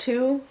over,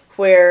 too,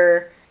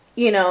 where,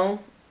 you know...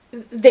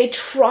 They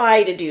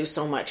try to do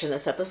so much in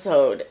this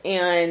episode,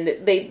 and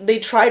they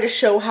try to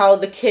show how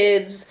the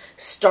kids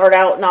start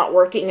out not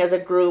working as a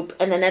group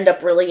and then end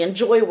up really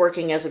enjoy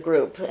working as a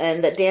group,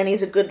 and that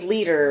Danny's a good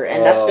leader,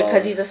 and that's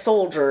because he's a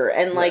soldier,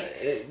 and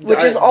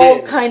which is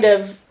all kind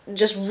of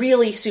just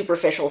really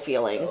superficial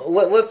feeling.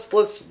 Let's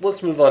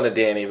move on to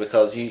Danny,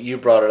 because you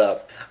brought it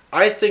up.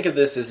 I think of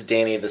this as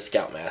Danny the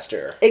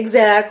Scoutmaster.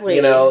 Exactly.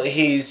 You know,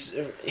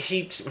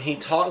 he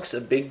talks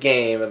a big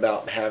game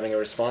about having a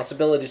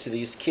responsibility to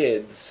these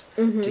kids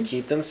to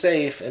keep them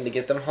safe and to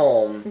get them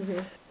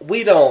home.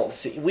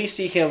 We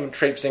see him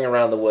traipsing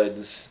around the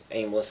woods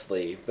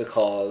aimlessly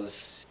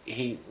because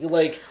he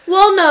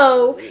Well,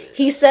 no,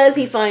 he says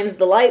he finds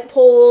the light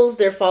poles.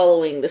 They're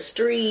following the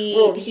street.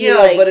 Well,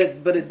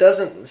 but it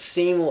doesn't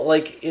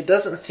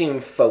seem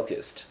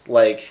focused.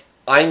 Like,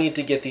 I need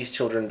to get these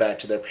children back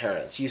to their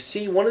parents. You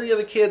see, one of the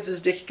other kids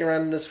is dicking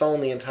around on his phone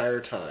the entire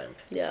time.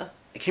 Yeah.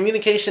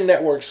 Communication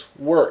networks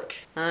work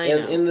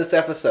in this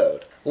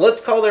episode.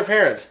 Let's call their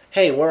parents.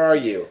 Hey, where are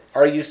you?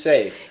 Are you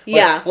safe?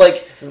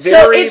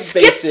 Very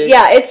basic.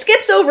 Yeah, it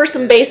skips over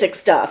some basic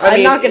stuff.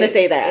 I'm not going to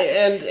say that.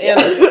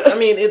 And I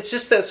mean, it's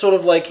just that sort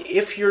of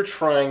if you're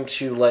trying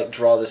to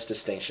draw this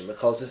distinction,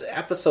 because this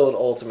episode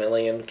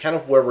ultimately, and kind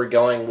of where we're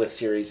going with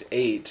Series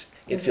 8,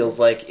 it feels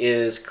like,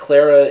 is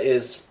Clara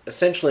is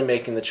essentially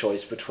making the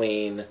choice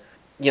between,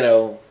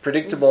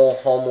 predictable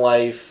home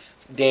life,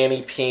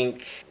 Danny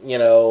Pink,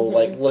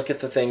 look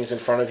at the things in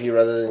front of you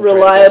rather than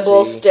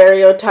reliable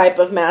stereotype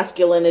of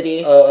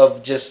masculinity.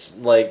 Of just,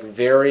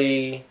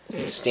 very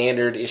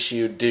standard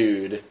issue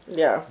dude.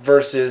 Yeah.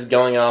 Versus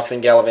going off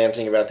and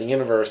gallivanting about the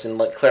universe and,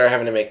 Clara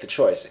having to make the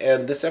choice.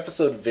 And this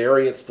episode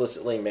very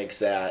explicitly makes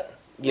that,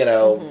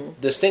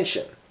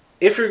 distinction.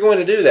 If you're going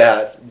to do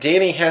that,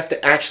 Danny has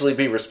to actually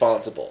be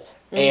responsible.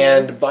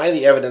 And by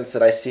the evidence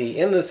that I see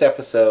in this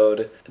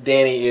episode,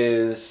 Danny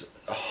is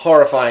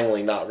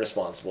horrifyingly not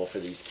responsible for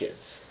these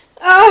kids.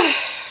 I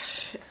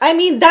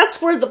mean, that's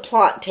where the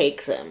plot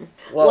takes him.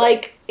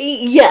 Well,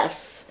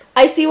 yes,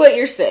 I see what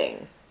you're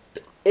saying.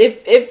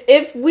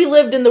 If we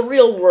lived in the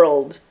real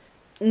world,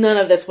 none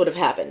of this would have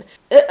happened.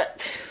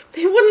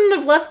 They wouldn't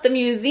have left the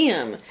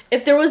museum.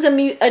 If there was a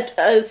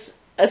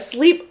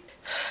sleepover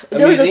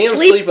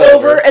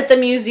at the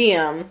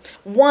museum,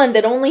 one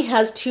that only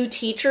has 2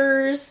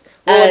 teachers.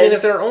 Well, I mean,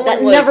 if there are only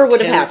that like never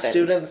would have 10 happened.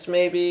 students,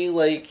 maybe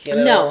like, you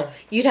know. No,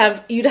 you'd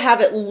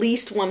have at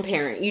least one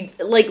parent. You'd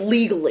like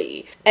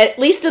legally, at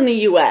least in the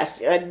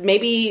U.S.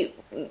 Maybe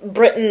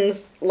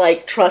Britons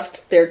like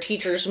trust their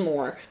teachers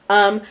more.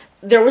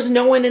 There was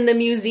no one in the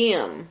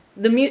museum.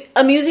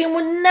 A museum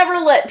would never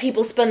let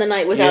people spend the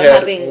night without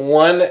having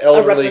one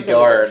elderly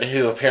guard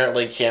who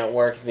apparently can't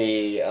work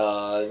the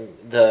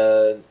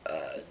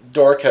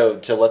door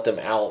code to let them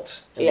out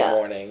in the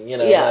morning. You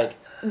know, like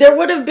there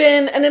would have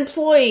been an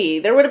employee.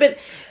 There would have been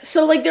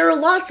there are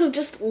lots of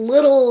just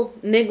little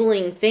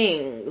niggling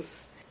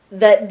things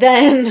that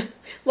then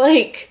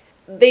it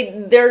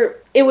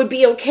would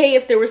be okay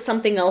if there was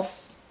something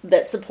else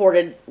that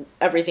supported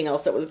everything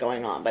else that was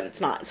going on, but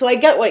it's not. So I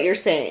get what you're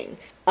saying.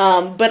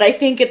 But I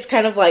think it's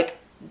kind of like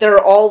there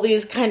are all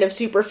these kind of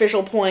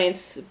superficial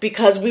points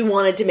because we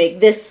wanted to make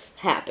this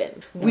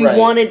happen. We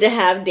wanted to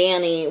have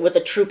Danny with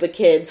a troop of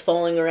kids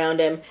following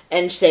around him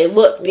and say,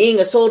 look, being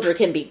a soldier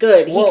can be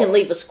good. He can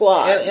leave a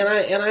squad.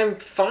 And I'm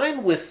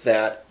fine with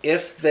that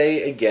if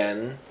they,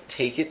 again,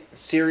 take it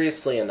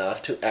seriously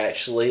enough to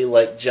actually,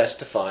 like,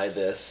 justify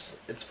this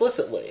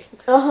explicitly.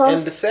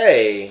 And to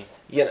say,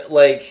 you know,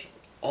 like,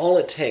 all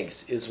it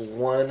takes is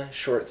one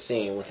short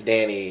scene with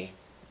Danny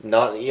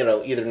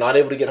either not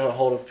able to get a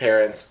hold of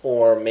parents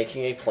or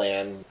making a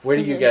plan. Where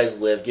do you guys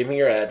live? Give me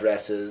your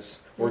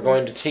addresses. We're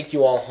going to take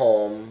you all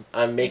home.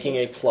 I'm making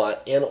a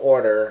plot in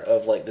order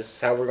of, like, this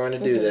is how we're going to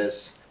do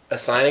this.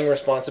 Assigning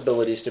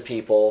responsibilities to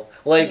people.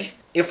 Like,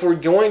 if we're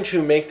going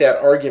to make that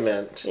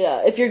argument...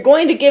 Yeah, if you're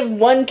going to give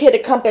one kid a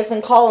compass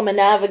and call him a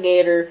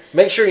navigator...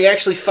 Make sure he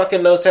actually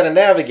fucking knows how to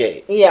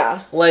navigate.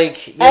 Yeah.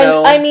 Like, you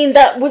know... I mean,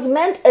 that was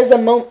meant as a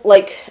moment...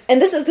 Like,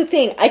 and this is the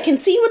thing. I can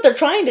see what they're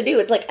trying to do.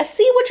 It's like, I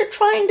see what you're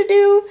trying to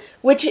do,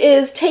 which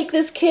is take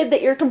this kid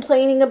that you're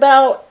complaining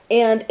about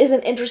and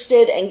isn't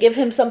interested and give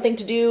him something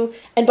to do,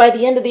 and by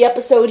the end of the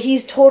episode,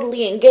 he's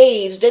totally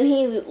engaged, and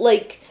he,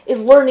 like...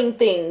 is learning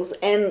things,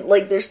 and,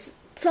 like, there's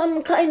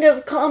some kind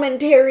of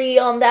commentary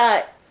on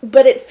that,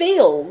 but it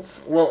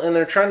fails. Well, and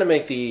they're trying to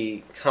make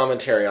the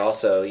commentary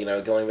also, you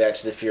know, going back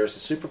to the fear is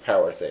a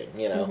superpower thing,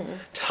 you know,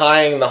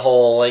 tying the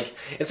whole, like,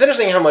 it's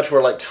interesting how much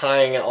we're, like,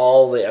 tying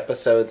all the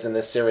episodes in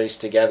this series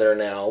together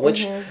now,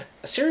 which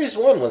Series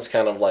 1 was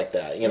kind of like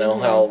that, you know,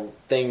 how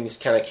things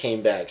kind of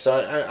came back, so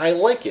I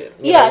like it.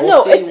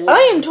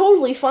 I am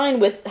totally fine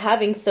with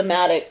having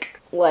thematic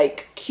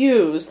like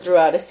cues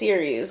throughout a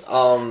series.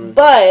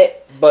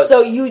 But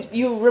so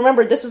you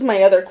remember, this is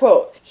my other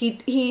quote.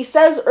 He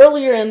says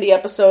earlier in the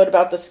episode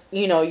about this,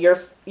 you know,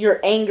 your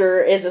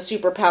anger is a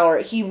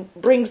superpower. He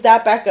brings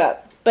that back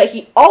up. But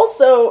he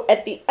also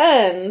at the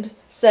end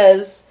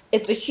says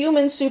it's a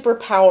human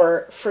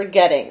superpower,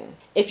 forgetting.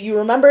 If you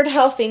remembered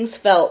how things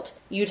felt,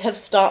 you'd have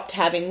stopped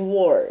having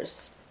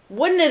wars.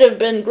 Wouldn't it have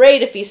been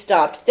great if he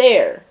stopped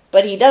there?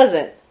 But he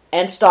doesn't,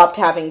 and stopped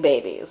having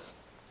babies.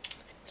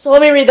 So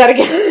let me read that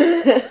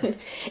again.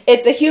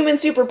 It's a human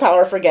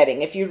superpower,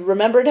 forgetting. If you'd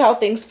remembered how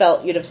things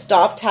felt, you'd have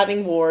stopped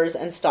having wars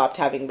and stopped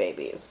having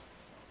babies.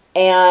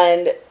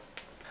 And...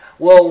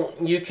 Well,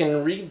 you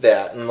can read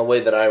that, and the way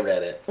that I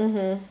read it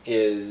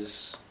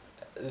is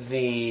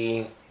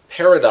the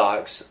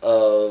paradox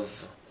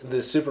of the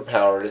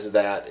superpower is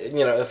that,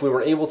 you know, if we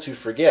were able to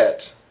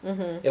forget,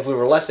 if we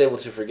were less able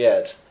to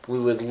forget, we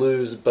would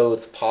lose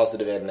both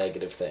positive and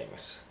negative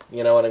things.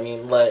 You know what I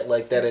mean?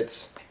 Like that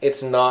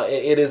it's not,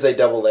 it is a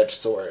double-edged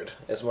sword,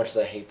 as much as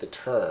I hate the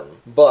term.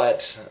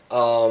 But,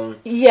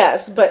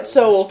 yes, but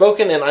so...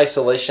 spoken in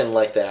isolation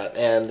like that,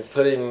 and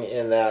put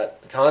in that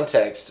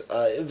context,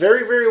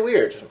 very, very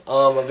weird.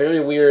 A very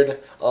weird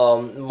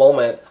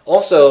moment.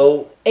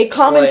 Also... A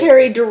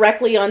commentary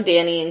directly on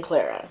Danny and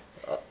Clara.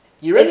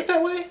 You read it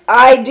that way?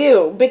 I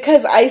do,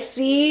 because I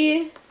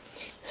see...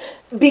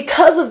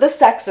 Because of the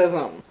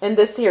sexism in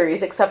this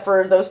series, except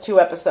for those 2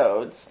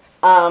 episodes...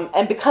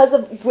 and because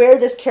of where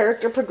this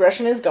character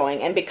progression is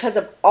going, and because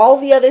of all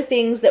the other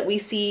things that we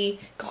see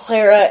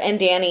Clara and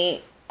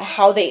Danny,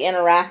 how they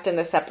interact in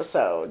this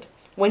episode,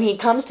 when he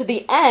comes to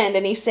the end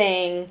and he's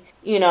saying,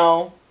 you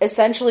know,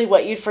 essentially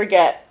what you'd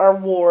forget are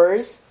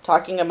wars,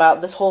 talking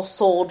about this whole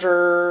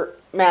soldier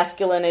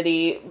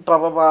masculinity, blah,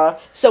 blah, blah.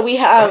 So we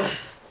have...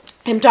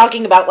 him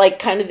talking about, like,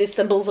 kind of these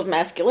symbols of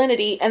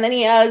masculinity, and then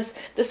he has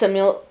the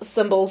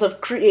symbols of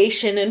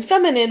creation and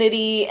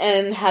femininity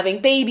and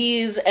having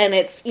babies, and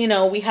it's, you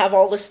know, we have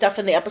all this stuff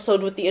in the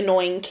episode with the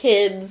annoying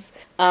kids.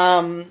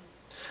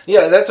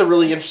 Yeah, that's a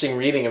really interesting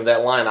reading of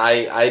that line.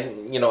 I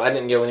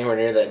didn't go anywhere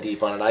near that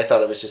deep on it. I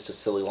thought it was just a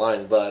silly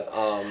line, but...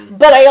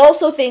 But I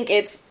also think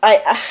it's...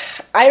 I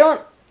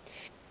don't...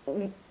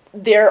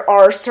 There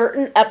are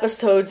certain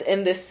episodes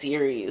in this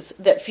series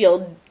that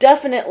feel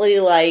definitely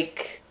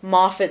like...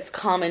 Moffat's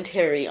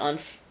commentary on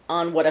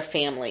what a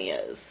family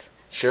is.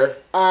 Sure.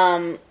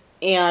 And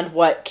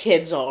what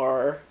kids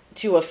are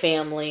to a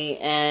family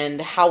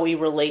and how we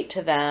relate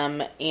to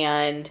them.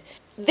 And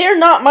they're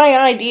not my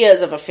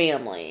ideas of a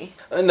family.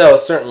 No,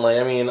 certainly.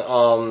 I mean,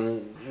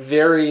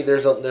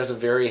 there's a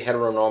very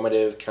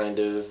heteronormative kind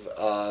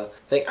of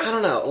thing. I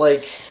don't know,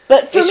 like.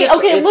 But for me,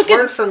 it's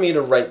hard for me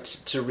to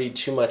read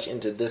too much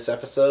into this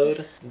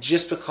episode,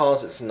 just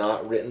because it's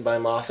not written by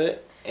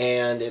Moffat,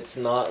 and it's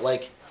not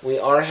like we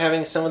are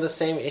having some of the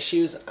same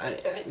issues.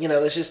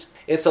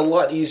 It's a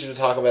lot easier to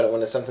talk about it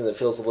when it's something that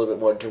feels a little bit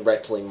more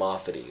directly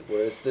Moffat-y,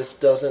 whereas this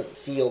doesn't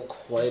feel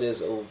quite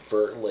as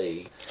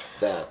overtly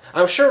that.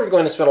 I'm sure we're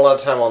going to spend a lot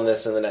of time on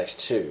this in the next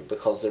two,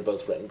 because they're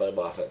both written by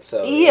Moffat.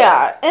 So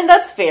yeah, and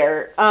that's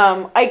fair.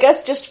 I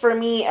guess just for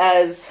me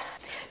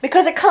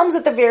because it comes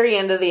at the very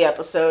end of the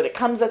episode, it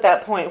comes at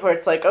that point where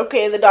it's like,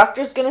 okay, the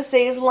doctor's going to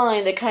say his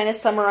line that kind of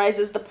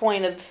summarizes the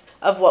point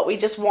of what we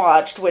just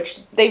watched, which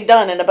they've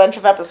done in a bunch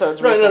of episodes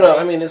recently. No.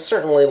 I mean, it's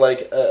certainly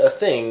like a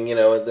thing,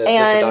 that the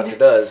doctor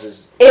does.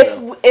 Is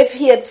if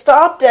he had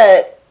stopped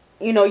at,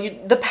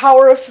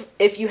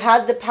 if you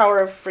had the power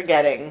of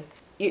forgetting,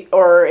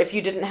 or if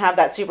you didn't have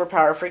that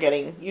superpower of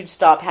forgetting, you'd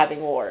stop having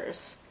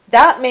wars.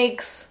 That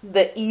makes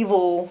the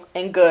evil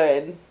and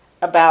good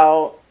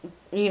about,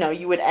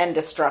 you would end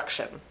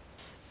destruction.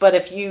 But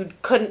if you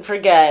couldn't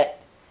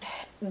forget,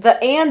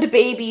 the "and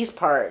babies"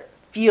 part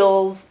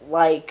feels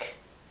like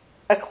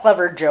a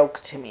clever joke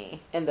to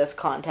me in this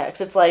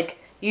context. It's like,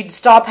 you'd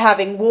stop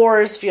having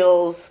wars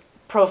feels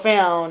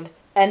profound,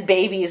 and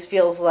babies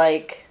feels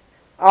like,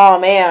 oh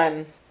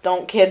man,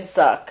 don't kids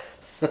suck?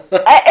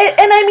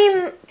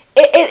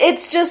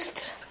 It's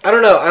just... I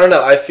don't know.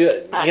 I feel,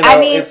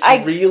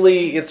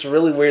 it's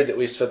really weird that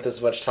we spent this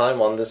much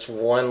time on this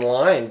one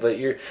line, but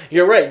you're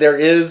right.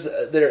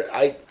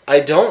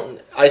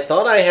 I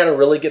thought I had a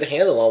really good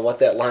handle on what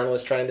that line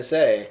was trying to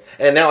say,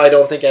 and now I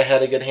don't think I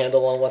had a good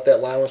handle on what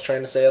that line was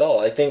trying to say at all.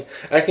 I think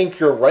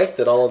you're right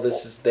that all of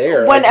this is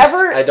there.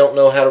 I don't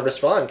know how to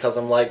respond, because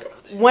I'm like,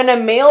 when a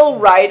male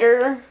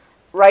writer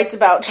writes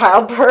about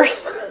childbirth,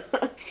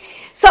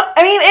 so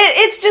I mean,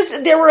 it's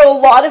just, there were a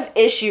lot of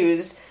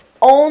issues.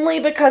 Only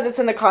because it's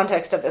in the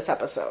context of this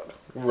episode.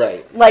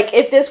 Right. Like,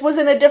 if this was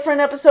in a different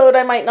episode,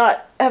 I might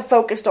not have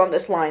focused on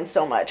this line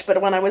so much.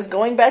 But when I was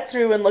going back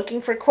through and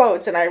looking for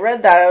quotes, and I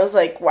read that, I was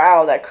like,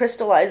 wow, that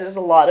crystallizes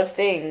a lot of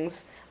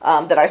things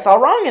that I saw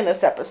wrong in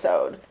this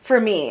episode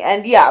for me.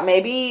 And yeah,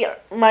 maybe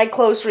my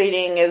close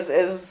reading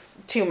is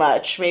too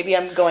much. Maybe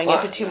I'm going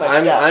into too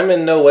much depth. I'm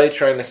in no way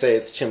trying to say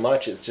it's too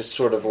much. It's just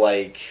sort of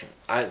like...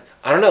 I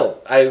don't know.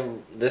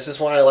 This is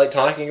why I like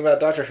talking about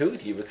Doctor Who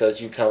with you,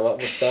 because you come up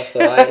with stuff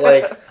that I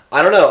like.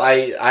 I don't know.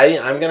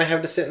 I'm gonna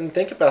have to sit and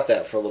think about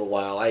that for a little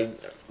while. I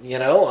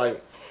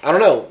don't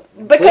know.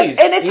 Please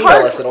email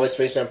us at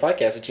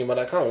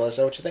alwaysspacejamPodcast@gmail.com and let us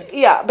know what you think.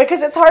 Yeah,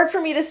 because it's hard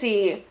for me to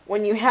see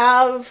when you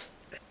have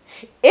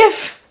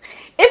if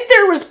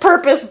there was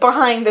purpose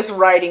behind this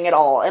writing at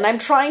all, and I'm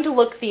trying to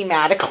look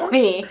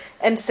thematically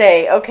and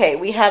say, okay,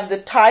 we have the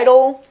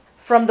title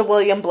from the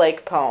William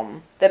Blake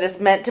poem that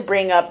is meant to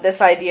bring up this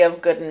idea of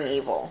good and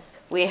evil.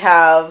 We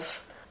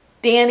have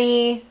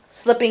Danny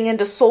slipping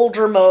into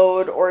soldier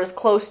mode, or as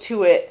close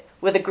to it,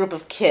 with a group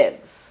of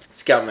kids.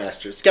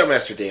 Scoutmaster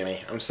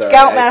Danny. I'm sorry.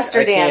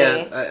 Scoutmaster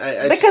Danny.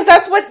 Because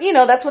that's what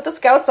the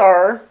Scouts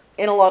are,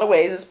 in a lot of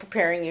ways, is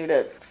preparing you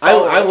to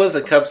follow. I was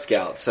a Cub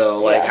Scout,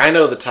 so I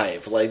know the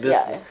type. Like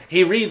this,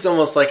 he reads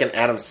almost like an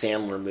Adam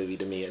Sandler movie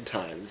to me at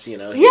times. He's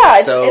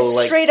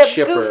it's straight up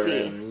chipper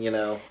goofy.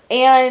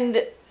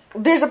 And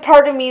there's a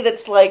part of me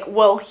that's like,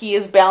 well, he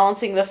is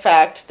balancing the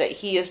fact that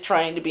he is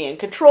trying to be in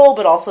control,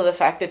 but also the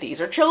fact that these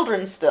are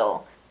children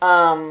still.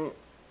 And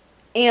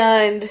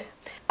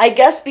I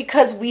guess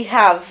because we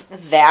have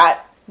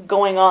that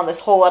going on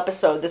this whole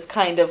episode, this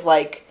kind of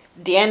like,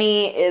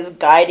 Danny is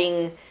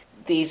guiding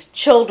these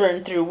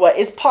children through what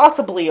is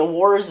possibly a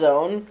war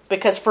zone,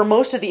 because for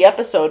most of the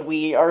episode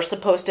we are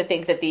supposed to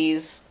think that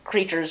these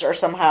creatures are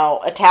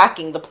somehow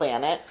attacking the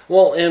planet.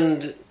 Well,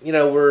 and,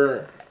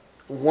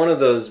 one of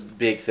those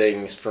big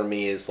things for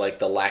me is, like,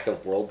 the lack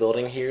of world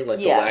building here. Like,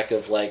 the lack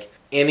of, like,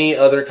 any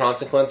other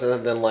consequence other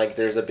than, like,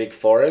 there's a big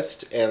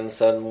forest, and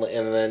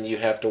then you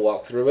have to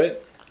walk through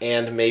it.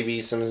 And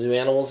maybe some zoo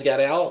animals got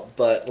out,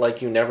 but,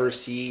 like, you never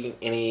see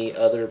any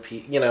other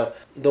people.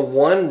 The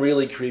one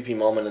really creepy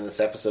moment in this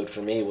episode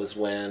for me was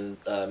when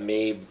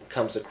Maeve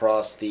comes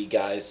across the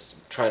guys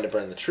trying to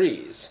burn the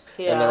trees.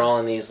 Yeah. And they're all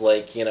in these,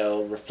 like,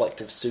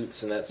 reflective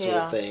suits and that sort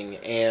of thing.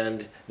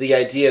 And the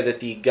idea that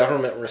the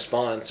government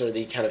response, or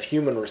the kind of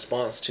human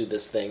response to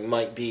this thing,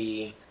 might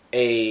be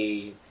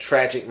a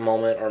tragic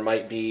moment, or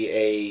might be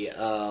a,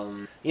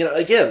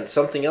 again,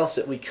 something else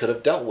that we could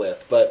have dealt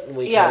with, but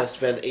we kind of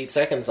spend 8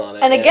 seconds on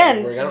it, and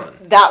again, we're gone.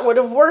 That would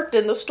have worked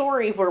in the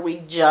story where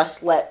we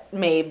just let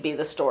Maeve be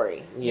the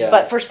story. Yeah.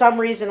 But for some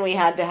reason we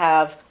had to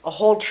have a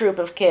whole troop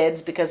of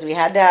kids, because we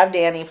had to have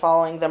Danny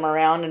following them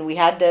around, and we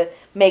had to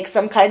make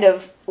some kind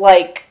of,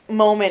 like,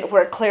 moment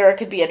where Clara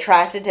could be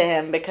attracted to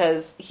him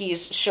because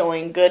he's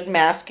showing good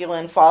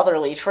masculine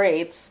fatherly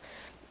traits.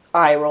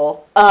 Eye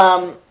roll.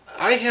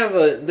 I have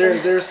a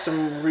there's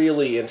some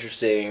really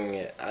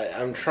interesting.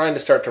 I'm trying to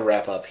start to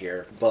wrap up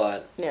here,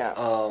 but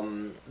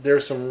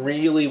there's some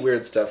really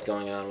weird stuff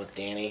going on with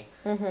Danny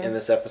in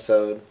this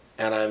episode,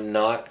 and I'm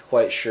not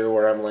quite sure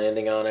where I'm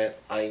landing on it.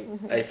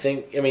 I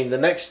think the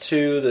next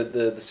two,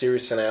 the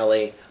series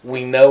finale,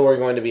 we know we're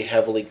going to be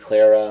heavily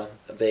Clara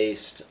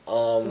based.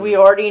 We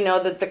already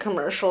know that the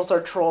commercials are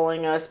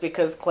trolling us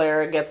because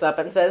Clara gets up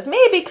and says,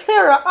 maybe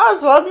Clara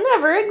Oswald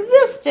never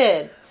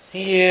existed.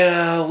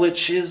 Yeah,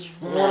 which is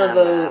one of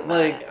the,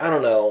 I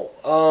don't know.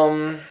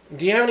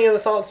 Do you have any other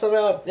thoughts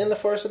about In the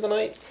Forest of the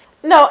Night?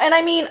 No, and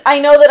I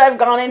know that I've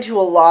gone into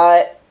a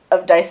lot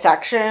of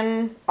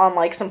dissection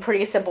on, some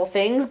pretty simple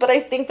things, but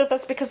I think that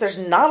that's because there's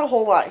not a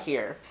whole lot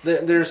here.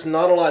 There's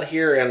not a lot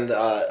here, and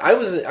I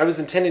was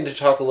intending to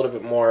talk a little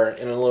bit more,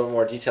 in a little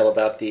more detail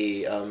about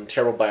the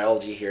terrible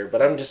biology here,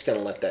 but I'm just going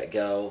to let that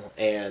go,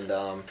 and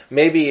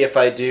maybe if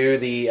I do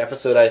the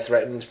episode I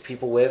threatened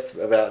people with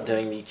about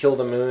doing the Kill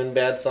the Moon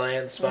Bad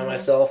Science by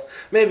myself,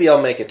 maybe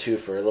I'll make a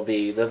twofer. It'll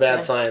be the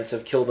Bad Science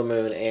of Kill the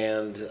Moon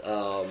and...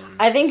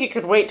 I think you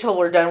could wait till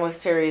we're done with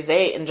Series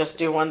 8 and just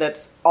do one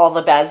that's all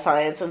the bad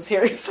science in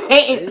Series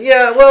 8.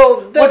 Yeah,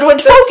 well...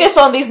 Would focus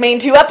on these main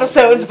two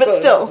episodes, but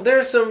still.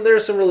 There's some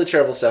really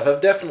terrible stuff.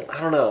 I've definitely,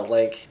 I don't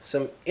know,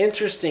 some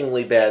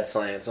interestingly bad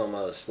science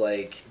almost,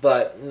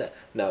 but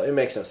no, it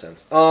makes no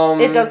sense.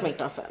 It does make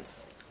no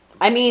sense.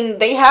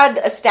 They had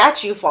a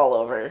statue fall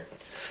over.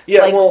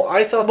 Yeah,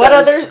 I thought what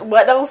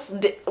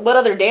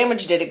other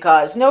damage did it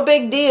cause? No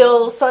big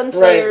deal. Sun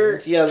flare.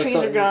 Right. Yeah, trees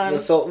are gone.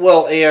 so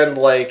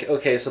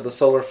the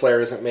solar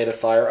flare isn't made of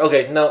fire.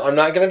 Okay, no, I'm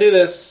not going to do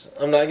this.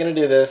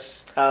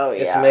 Oh,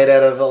 yeah. It's made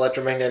out of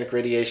electromagnetic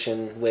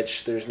radiation,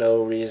 which there's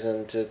no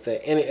reason to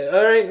think.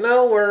 Alright,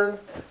 no,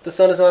 the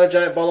sun is not a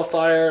giant ball of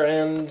fire,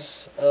 and,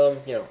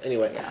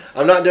 anyway. Yeah.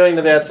 I'm not doing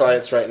the bad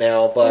science right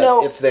now,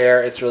 but It's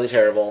there. It's really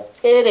terrible.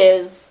 It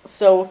is.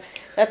 So,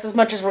 that's as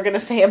much as we're going to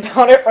say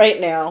about it right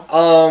now.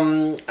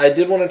 I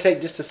did want to take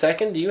just a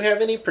second. Do you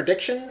have any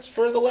predictions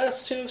for the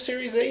last two of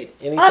Series 8?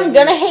 I'm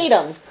going to hate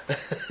them.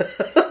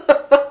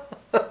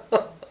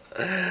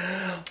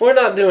 We're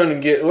not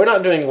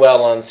doing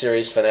well on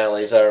series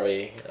finales, are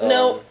we?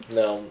 No.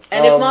 No.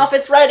 And if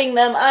Moffat's writing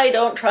them, I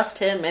don't trust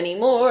him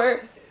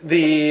anymore.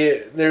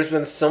 There's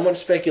been so much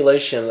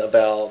speculation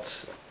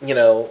about,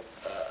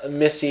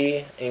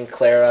 Missy and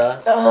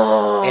Clara.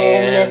 Oh,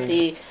 and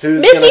Missy. Who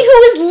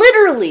is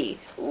literally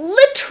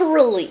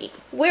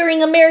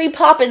wearing a Mary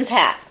Poppins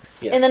hat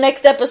in the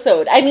next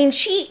episode.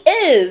 She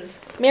is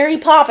Mary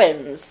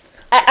Poppins.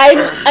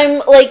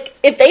 I'm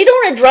if they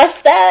don't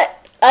address that,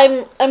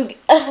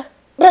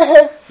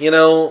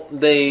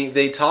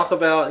 they talk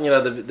about,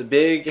 the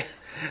big...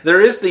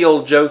 There is the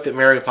old joke that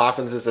Mary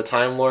Poppins is a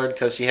Time Lord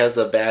because she has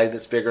a bag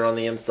that's bigger on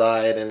the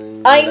inside,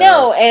 and I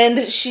know, and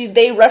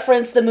they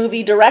reference the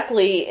movie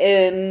directly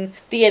in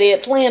The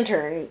Idiot's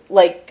Lantern.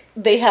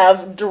 They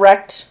have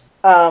direct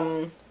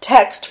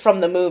text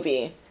from the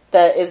movie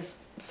that is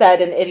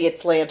said in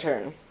Idiot's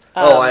Lantern.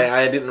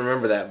 I didn't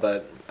remember that,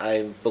 but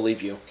I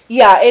believe you.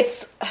 Yeah,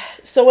 it's...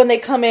 So when they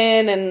come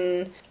in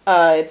and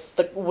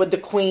would the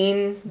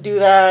Queen do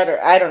that?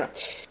 Or I don't know.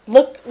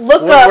 Look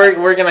up.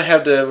 We're gonna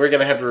have to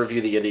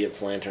review The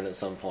Idiot's Lantern at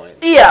some point.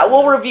 Yeah,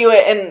 we'll review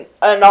it and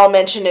I'll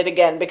mention it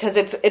again because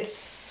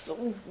it's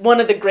one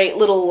of the great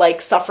little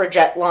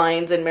suffragette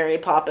lines in Mary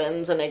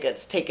Poppins, and it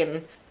gets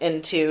taken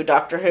into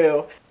Doctor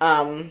Who.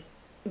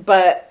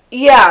 But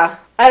yeah,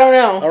 I don't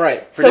know. All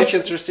right,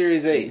 predictions for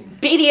Series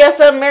 8.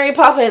 BDSM Mary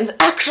Poppins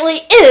actually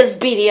is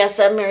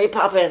BDSM Mary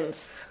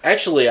Poppins.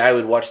 Actually, I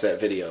would watch that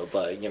video,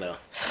 but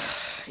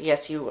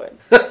Yes, you would.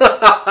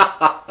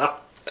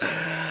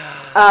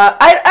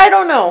 I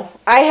don't know.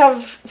 I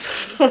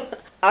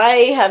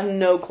have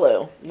no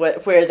clue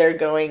where they're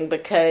going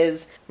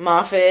because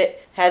Moffat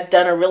has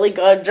done a really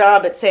good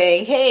job at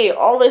saying, hey,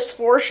 all this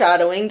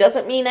foreshadowing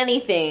doesn't mean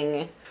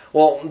anything.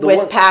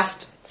 Well,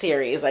 past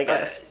series, I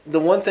guess. The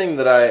one thing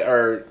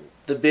that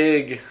the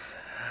big,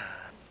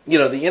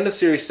 the end of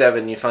Series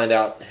 7, you find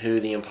out who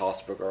the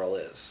Impossible Girl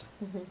is.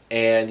 Mm-hmm.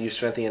 And you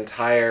spent the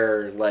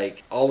entire,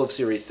 all of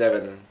Series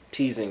 7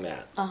 teasing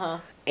that. Uh-huh.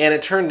 And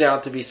it turned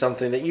out to be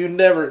something that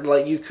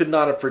you could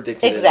not have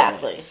predicted.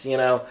 Exactly. In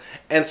advance,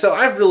 And so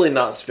I've really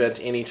not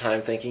spent any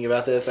time thinking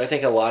about this. I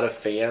think a lot of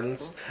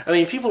fans,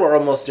 people are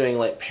almost doing,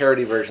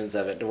 parody versions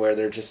of it, to where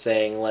they're just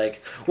saying,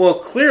 well,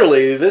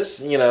 clearly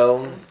this,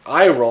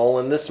 eye roll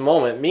in this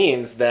moment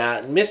means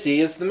that Missy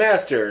is the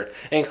master,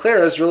 and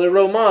Clara's really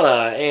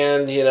Romana,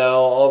 and,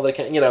 all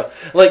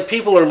the,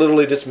 people are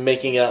literally just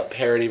making up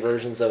parody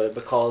versions of it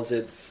because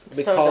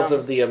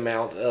of the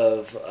amount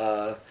of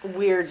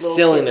weird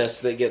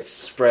silliness that gets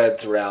spread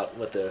throughout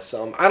with this.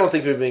 I don't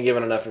think we've been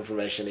given enough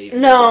information to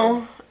even...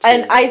 No,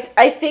 and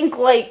I think,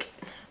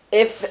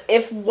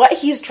 if what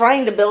he's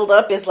trying to build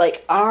up is,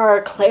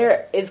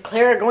 is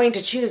Clara going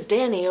to choose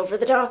Danny over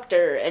the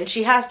Doctor, and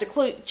she has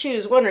to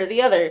choose one or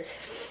the other.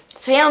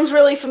 Sounds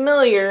really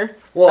familiar.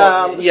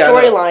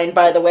 Storyline,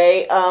 by the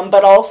way,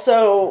 but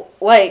also,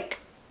 I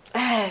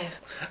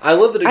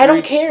love the degree... I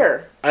don't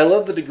care. I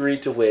love the degree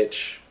to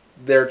which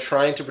they're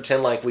trying to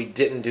pretend like we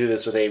didn't do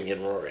this with Amy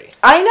and Rory.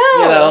 I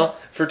know. You know,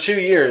 for 2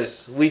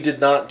 years, we did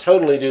not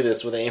totally do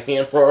this with Amy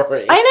and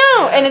Rory. I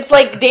know, and it's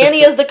like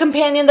Danny is the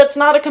companion that's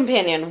not a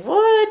companion.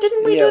 What?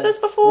 Didn't we do this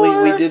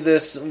before? We did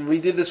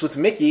this with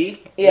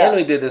Mickey, Yeah. and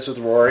we did this with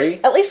Rory.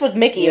 At least with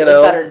Mickey, You it was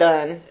know, better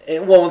done.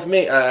 Well, with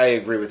me, I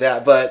agree with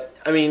that, but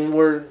I mean,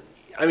 we're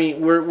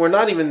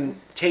not even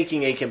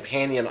taking a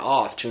companion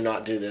off to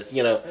not do this.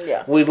 You know,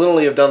 Yeah. we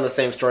literally have done the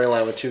same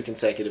storyline with 2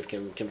 consecutive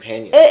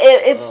companions.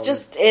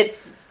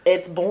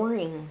 It's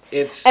boring.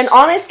 It's And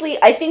honestly,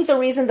 I think the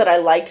reason that I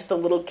liked the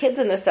little kids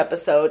in this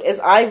episode is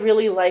I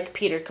really like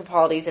Peter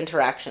Capaldi's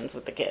interactions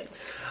with the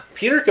kids.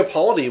 Peter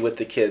Capaldi with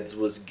the kids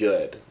was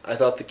good. I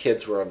thought the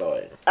kids were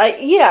annoying.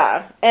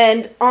 Yeah,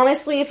 and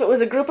honestly, if it was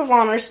a group of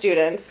honor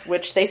students,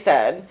 which they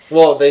said...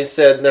 Well, they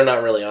said they're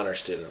not really honor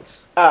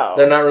students. Oh.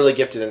 They're not really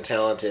gifted and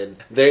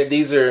talented.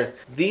 These are,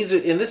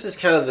 and this is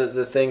kind of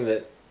the thing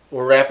that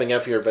we're wrapping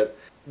up here, but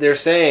they're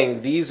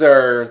saying these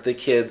are the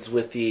kids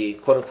with the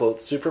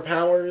quote-unquote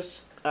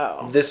superpowers.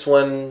 Oh. This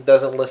one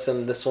doesn't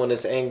listen, this one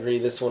is angry,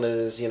 this one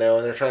is, and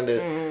they're trying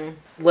to...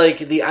 Like,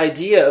 the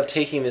idea of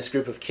taking this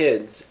group of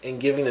kids and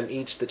giving them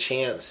each the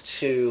chance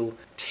to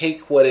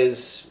take what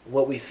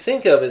we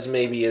think of as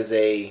maybe as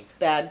a...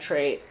 Bad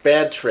trait.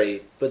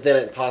 But then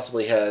it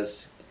possibly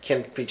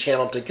can be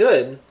channeled to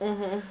good.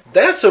 Mm-hmm.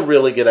 That's a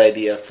really good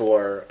idea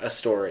for a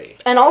story.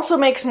 And also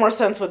makes more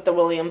sense with the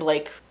William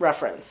Blake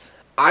reference.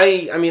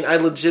 I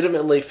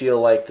legitimately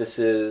feel like this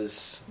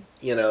is...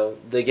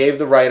 they gave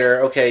the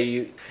writer,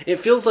 it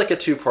feels like a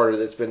 2-parter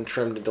that's been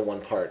trimmed into 1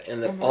 part,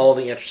 and that all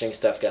the interesting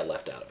stuff got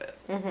left out of it.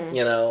 Mm-hmm.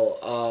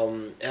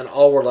 And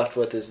all we're left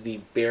with is the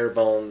bare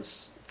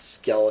bones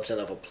skeleton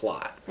of a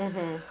plot.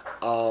 Mm-hmm.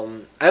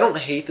 I don't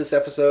hate this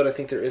episode. I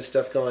think there is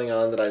stuff going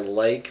on that I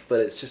like, but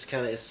it's just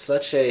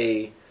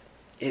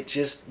it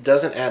just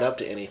doesn't add up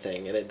to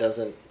anything, and it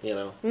doesn't,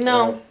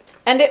 No.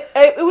 And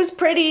it was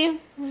pretty.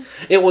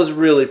 It was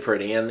really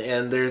pretty,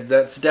 and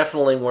that's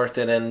definitely worth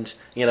it. And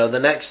the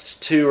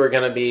next 2 are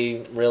going to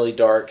be really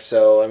dark.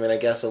 So I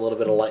guess a little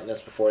bit of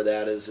lightness before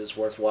that is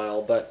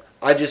worthwhile. But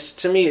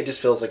to me, it just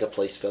feels like a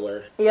place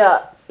filler.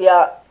 Yeah,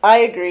 I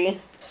agree.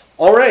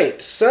 All right,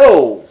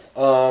 so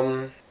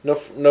no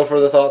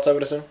further thoughts, I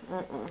would assume.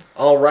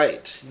 All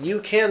right, you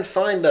can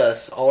find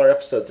us all our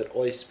episodes at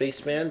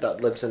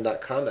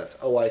oispaceman.libsyn.com. That's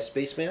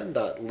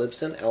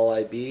oispaceman.libsyn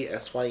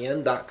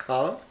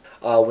libsyn.com.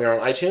 We're on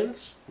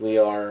iTunes. We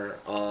are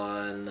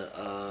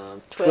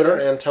on Twitter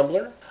and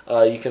Tumblr.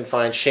 You can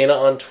find Shayna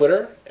on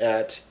Twitter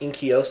at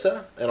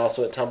Inkyosa and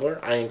also at Tumblr,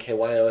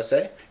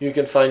 INKYOSA. You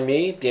can find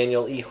me,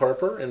 Daniel E.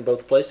 Harper, in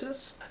both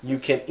places. You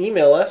can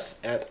email us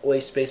at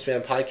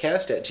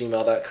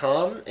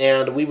oispacemanpodcast@gmail.com,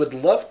 and we would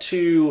love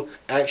to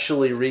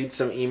actually read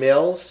some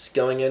emails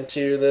going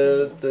into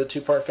the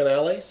 2-part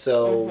finale.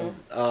 So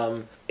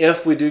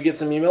if we do get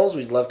some emails,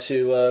 we'd love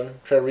to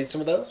try to read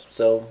some of those.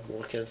 So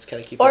we'll just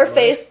kind of keep or that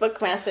in mind.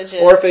 Facebook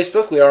messages. Or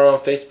Facebook. We are on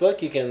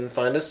Facebook. You can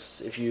find us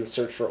if you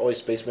search for Oi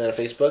Spaceman on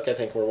Facebook. I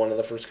think we're one of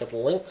the first couple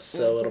of links,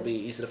 so it'll be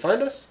easy to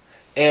find us.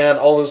 And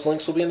all those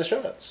links will be in the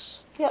show notes.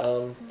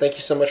 Yeah. Thank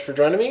you so much for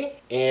joining me,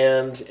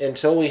 and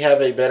until we have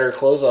a better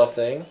close-off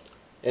thing,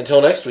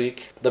 until next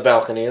week, the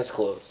balcony is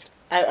closed.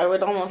 I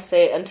would almost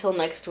say until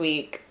next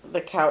week,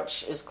 the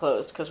couch is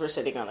closed, because we're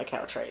sitting on the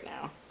couch right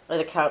now. Or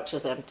the couch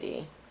is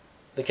empty.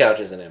 The couch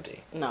isn't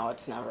empty. No,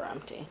 it's never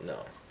empty. No.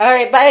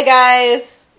 Alright, bye guys!